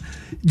fie na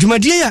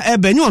dwumadie ya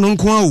ebe nyi ono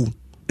nko awu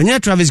enye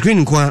Travis Green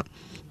nko a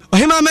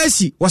ohima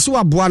Messi waso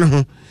aboa no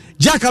ho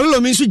Jack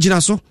Alolo mi nso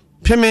gina so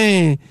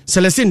peme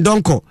Celestine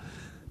Donko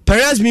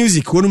Perez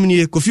Music wonum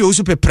ni Kofi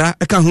Osu pepra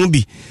eka ho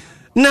bi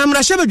na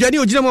mrahye badwani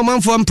ogina mo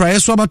manfo mpraye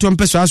so abato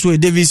mpeso aso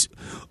Davis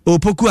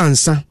opoku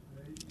ansa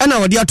ana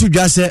wodi ato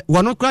dwa se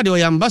wono kra de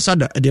o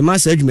ambassador de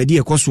masa adwumadi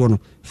ekoso no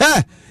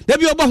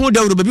debi oba ho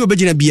dawro babi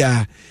obegina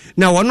bia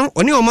na wono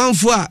oni o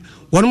manfo a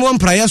wono mo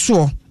mpraye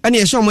so ana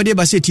ye hye omode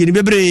ba se tie ni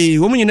bebre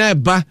wo munyina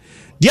eba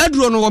de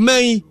aduro no wo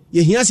man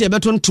ye hia se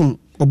betontom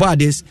oba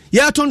des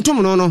ya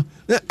tontom no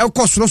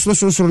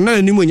ekosoro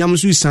na ni mo nyam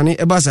so isane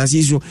eba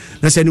sase so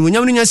na se ni mo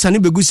nyam nya sane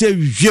begu se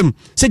hwem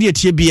se de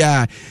tie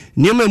bia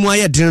ni ma mu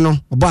aye den no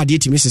oba de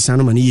timi sesa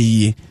no ma ne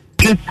yeye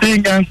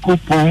Tinga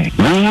kupo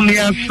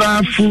unia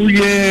safu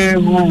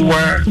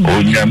Yehowa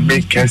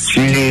onyamekasi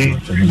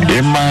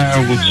ema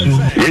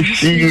wusu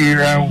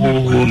yeshira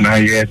wo na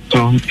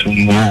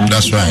yetontumo.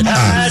 That's right.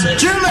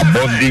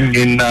 Aboding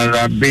in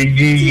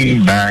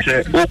Arabic back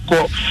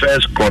Oko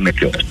First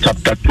Chronicles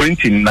chapter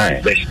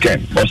 29 verse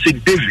 10. Or see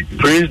David,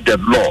 praise the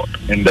Lord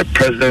in the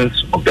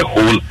presence of the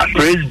whole earth.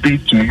 Praise be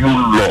to you,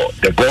 Lord,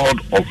 the God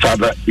of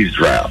Father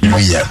Israel, from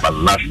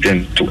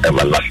everlasting to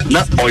everlasting.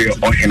 Not all your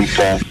own him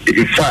for.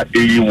 In fact,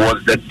 he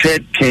was the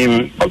third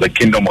king of the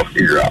kingdom of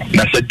Israel.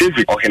 Now, Sir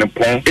David,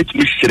 it's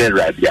Mr.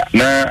 Radia.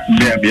 Now,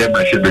 be able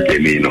to say the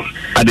game.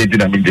 I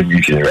didn't make the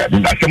mission.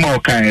 Now, some more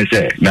kind of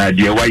say, now,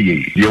 dear why,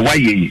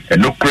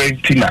 and no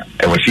great tina.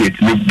 I was here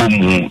to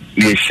boom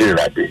near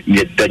Sherade,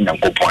 near Daniel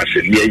Copanse,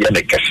 near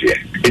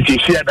Yanakasia. It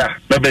is here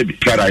that, baby,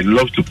 God, I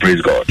love to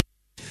praise God.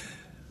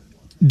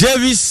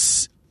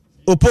 Davis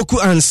Opoku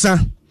Ansa.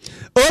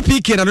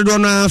 OPK na dodo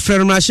na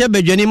fermrahye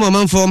badwani mo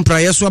manfo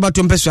mpraye so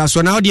abato mpeso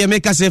aso na odi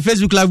emeka se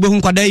Facebook live bohu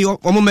nkwada yi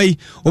omomai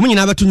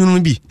omunyina abato nyunu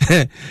bi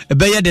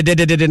beye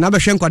de na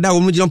behwe nkwada wo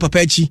mugina papa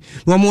achi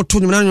no mo to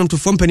nyuna nyum to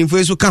fo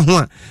mpanimfo so ka ho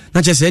a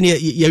na chese ne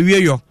ya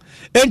wieyo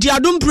enti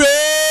Adom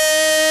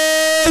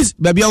praise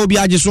babia obi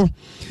age so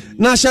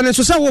na shane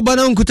so sa wo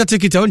bana nkuta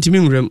ticket a ontimi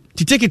nwuram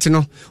ti ticket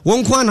no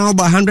won ko na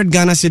oba 100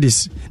 Ghana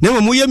cedis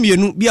na mo ye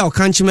mienu bia o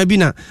kanchema bi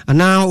na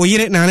ana o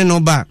yire na ne no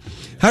ba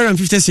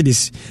 150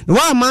 cedis na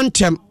wa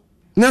mantem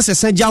na sɛ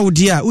sɛ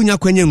jawdi a unya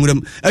kwanya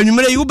nwuram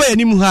anwumere yi wo ba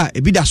anim ha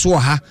ebi da so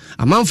ha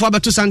amanfo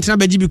abeto santena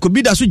baji bi ko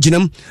bi da so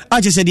ginam a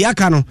kyɛ sɛ de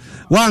aka no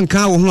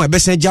wanka wo ho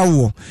ɛbɛsɛ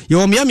jawo ye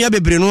wo mea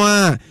bebre no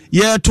a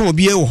ye ton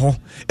bi e wo ho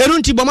ɛno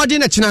nti bɔmade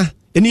na kyena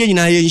ɛne yɛ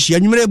nyinaa yɛ nhia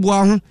anwumere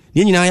bua ho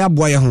ne nyinaa yɛ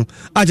aboa yɛ ho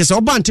a kyɛ sɛ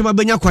oba ntema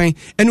benya kwan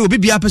ɛne obi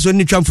bia pɛso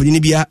ne twa mfoni ne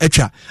bia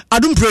atwa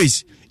adom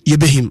praise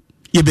yebehim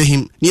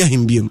ne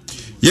yɛhim biom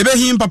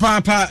yebehim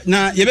papa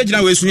na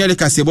yebegyina we sunya de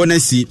Kasiebo na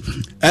si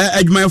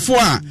adwumayɛfo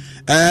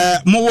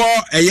a mowɔ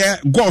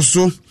ɛyɛ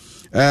goso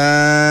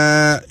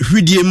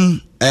hwidiem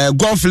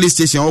golf police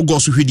station or go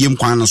so hwidiem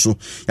kwan no so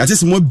yate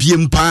se mo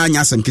biem pa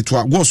nyasem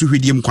ketwa go so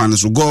hwidiem kwan no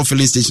so golf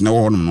police station na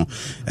wo no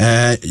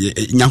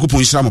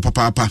nyankopon hyira mo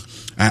papa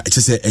ɛte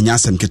se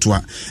nyasem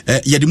ketwa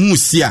yede mu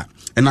sia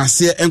na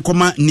se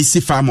enkoma nisi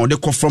farm de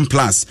ko from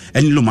plus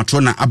eni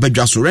lomatrona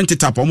abadwa so rent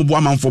it up omo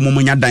amanfo mo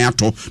nya dan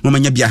ato no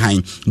manya bia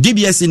han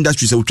DBS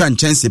Industries utwa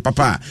nchense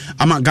papa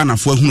ama Ghana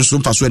fo ahunu so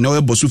mfa so na we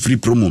boso free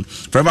promo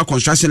Forever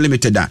Construction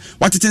Limited a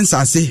wateten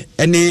sase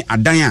ene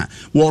adan a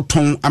wo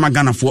ton ama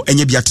Ghana fo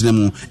enya bia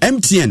tenemu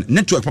MTN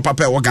network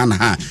papa wo Ghana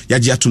ha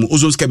yaji atum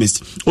Ozone's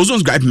Chemist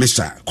Ozone's Gripe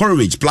Mixture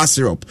Courage Plus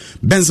Syrup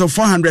Benzo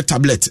 400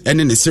 tablet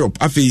ene ne syrup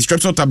afi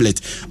strepsil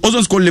tablet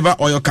Ozone's Cold Liver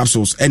Oil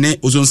Capsules ene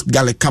Ozone's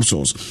Garlic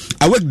Capsules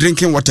awake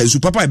drinking water so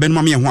papa ben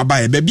mama ye ho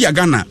aba be bia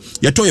Ghana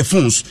ye to ye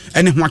phones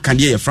ene ho akade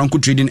ye Franco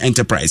Trading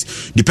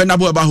Enterprise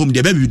dependable about home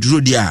de be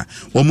duro dia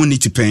o mu ni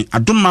tipen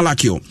adom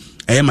malakio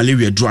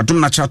malaria duro adom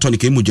natural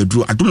tonic emu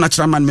duro adom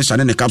natural man mesha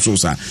ne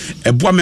capsules a eboa